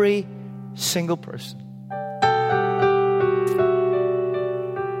 Every single person.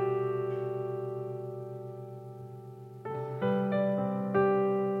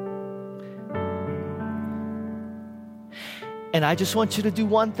 And I just want you to do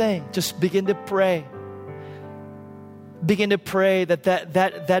one thing. Just begin to pray. Begin to pray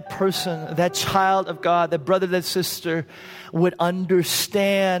that person, that child of God, that brother, that sister would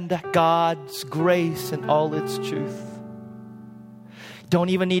understand God's grace and all its truth. Don't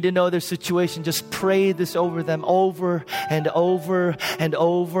even need to know their situation. Just pray this over them over and over and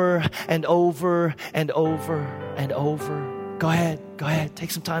over and over and over and over. Go ahead.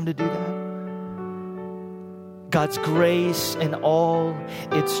 Take some time to do that. God's grace in all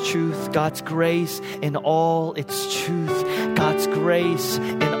its truth. God's grace in all its truth. God's grace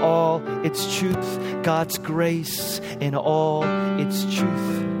in all its truth. God's grace in all its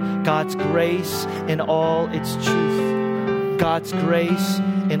truth. God's grace in all its truth. God's grace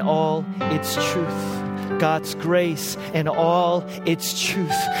in all its truth. God's grace in all its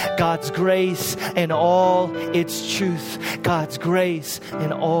truth. God's grace in all its truth. God's grace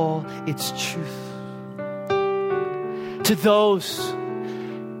in all its truth. To those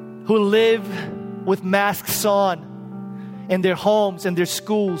who live with masks on in their homes and their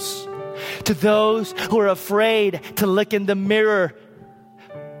schools, to those who are afraid to look in the mirror,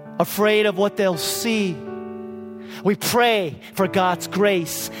 afraid of what they'll see, we pray for God's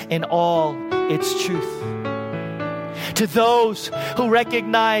grace in all its truth. To those who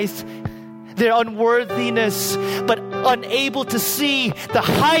recognize their unworthiness but unable to see the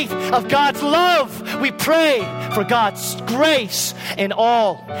height of God's love, we pray for God's grace in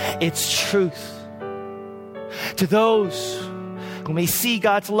all its truth. To those who may see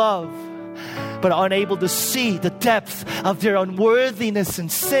God's love but are unable to see the depth of their unworthiness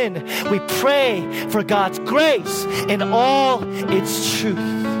and sin, we pray for God's grace in all its truth.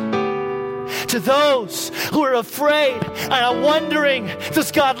 To those who are afraid and are wondering,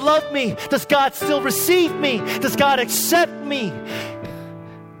 does God love me? Does God still receive me? Does God accept me?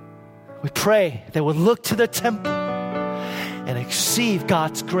 We pray they will look to the temple and receive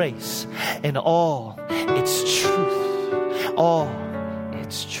God's grace in all its truth. All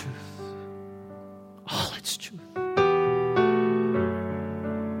its truth. All its truth.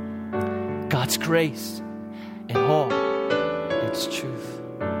 God's grace in all its truth.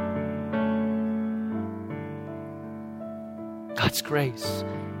 God's grace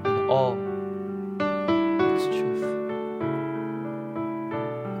in all its truth.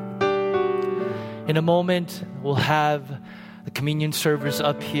 In a moment, we'll have the communion servers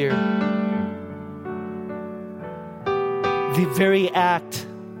up here. The very act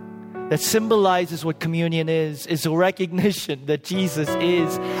that symbolizes what communion is a recognition that Jesus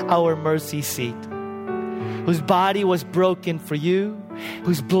is our mercy seat, whose body was broken for you,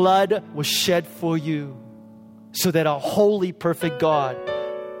 whose blood was shed for you, so that a holy, perfect God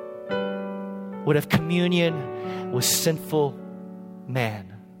would have communion with sinful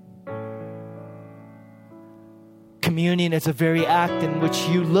man. Communion is a very act in which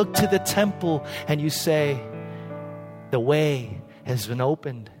you look to the temple and you say, the way has been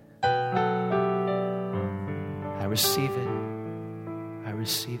opened. I receive it. I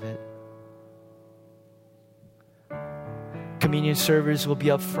receive it. Communion servers will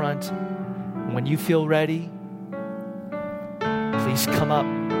be up front. When you feel ready, please come up.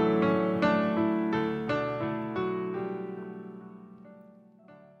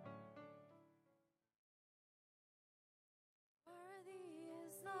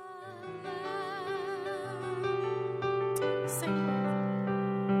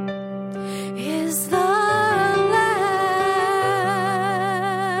 is the Lamb.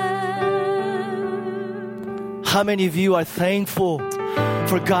 How many of you are thankful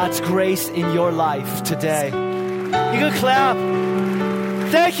for God's grace in your life today? You can clap.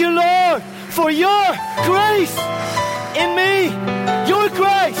 Thank you, Lord, for your grace in me. Your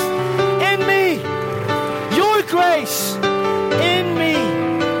grace in me. Your grace in me.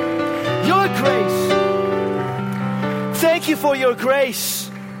 Your grace. Thank you for your grace.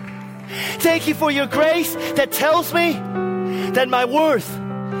 Thank you for your grace that tells me that my worth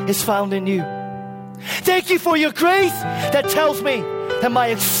is found in you. Thank you for your grace that tells me that my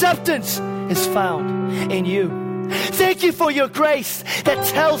acceptance is found in you. Thank you for your grace that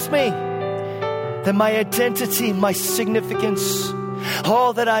tells me that my identity, my significance,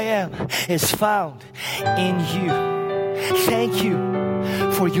 all that I am is found in you. Thank you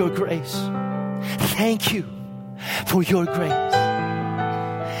for your grace. Thank you for your grace.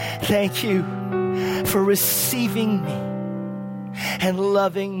 Thank you for receiving me and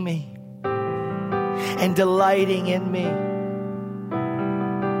loving me and delighting in me.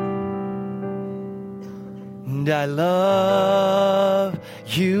 And I love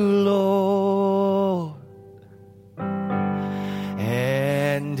you, Lord,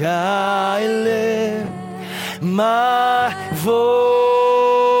 and I lift my voice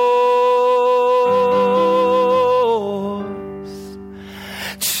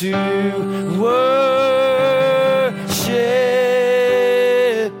to worship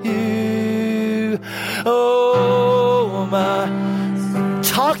you. Oh, my.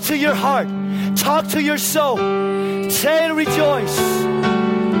 Talk to your heart. Talk to your soul. Say and rejoice.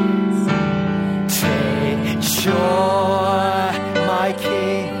 Take joy, my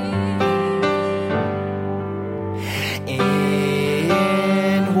King,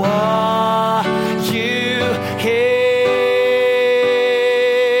 in what you hear.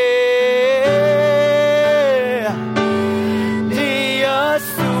 The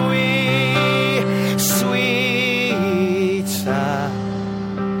sweet, sweet sound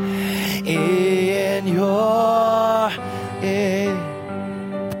in your ear.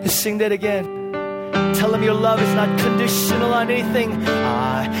 Sing that again. Tell him your love is not conditional on anything.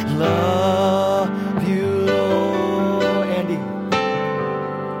 I love you, Lord. Andy.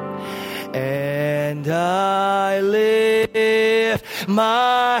 And I lift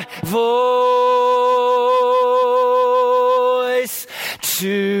my voice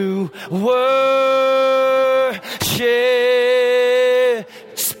to worship.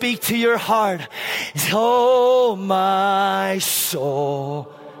 Speak to your heart. Oh, my soul,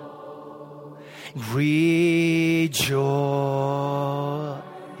 rejoice.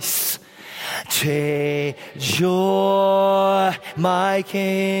 Take joy, my King,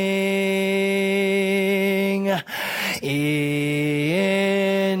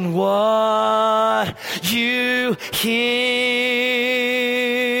 in what you hear.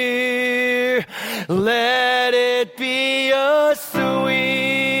 Let it be a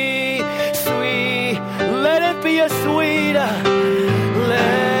sweet, sweet, let it be a sweet,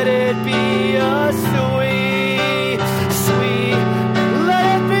 let it be a sweet, sweet,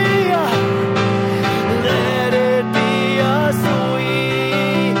 let it be a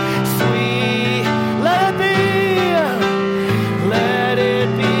sweet, sweet, let it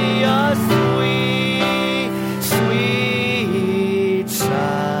be a sweet, sweet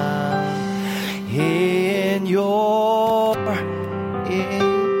sound in your ear.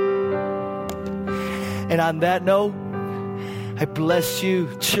 And on that note, I bless you,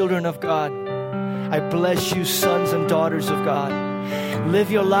 children of God. I bless you, sons and daughters of God.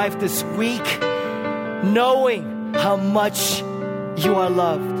 Live your life this week knowing how much you are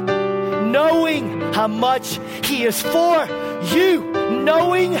loved, knowing how much He is for you,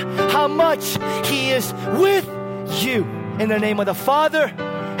 knowing how much He is with you. In the name of the Father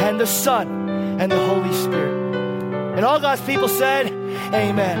and the Son and the Holy Spirit. And all God's people said,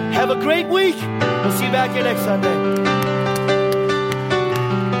 amen. Have a great week. We'll see you back here next Sunday.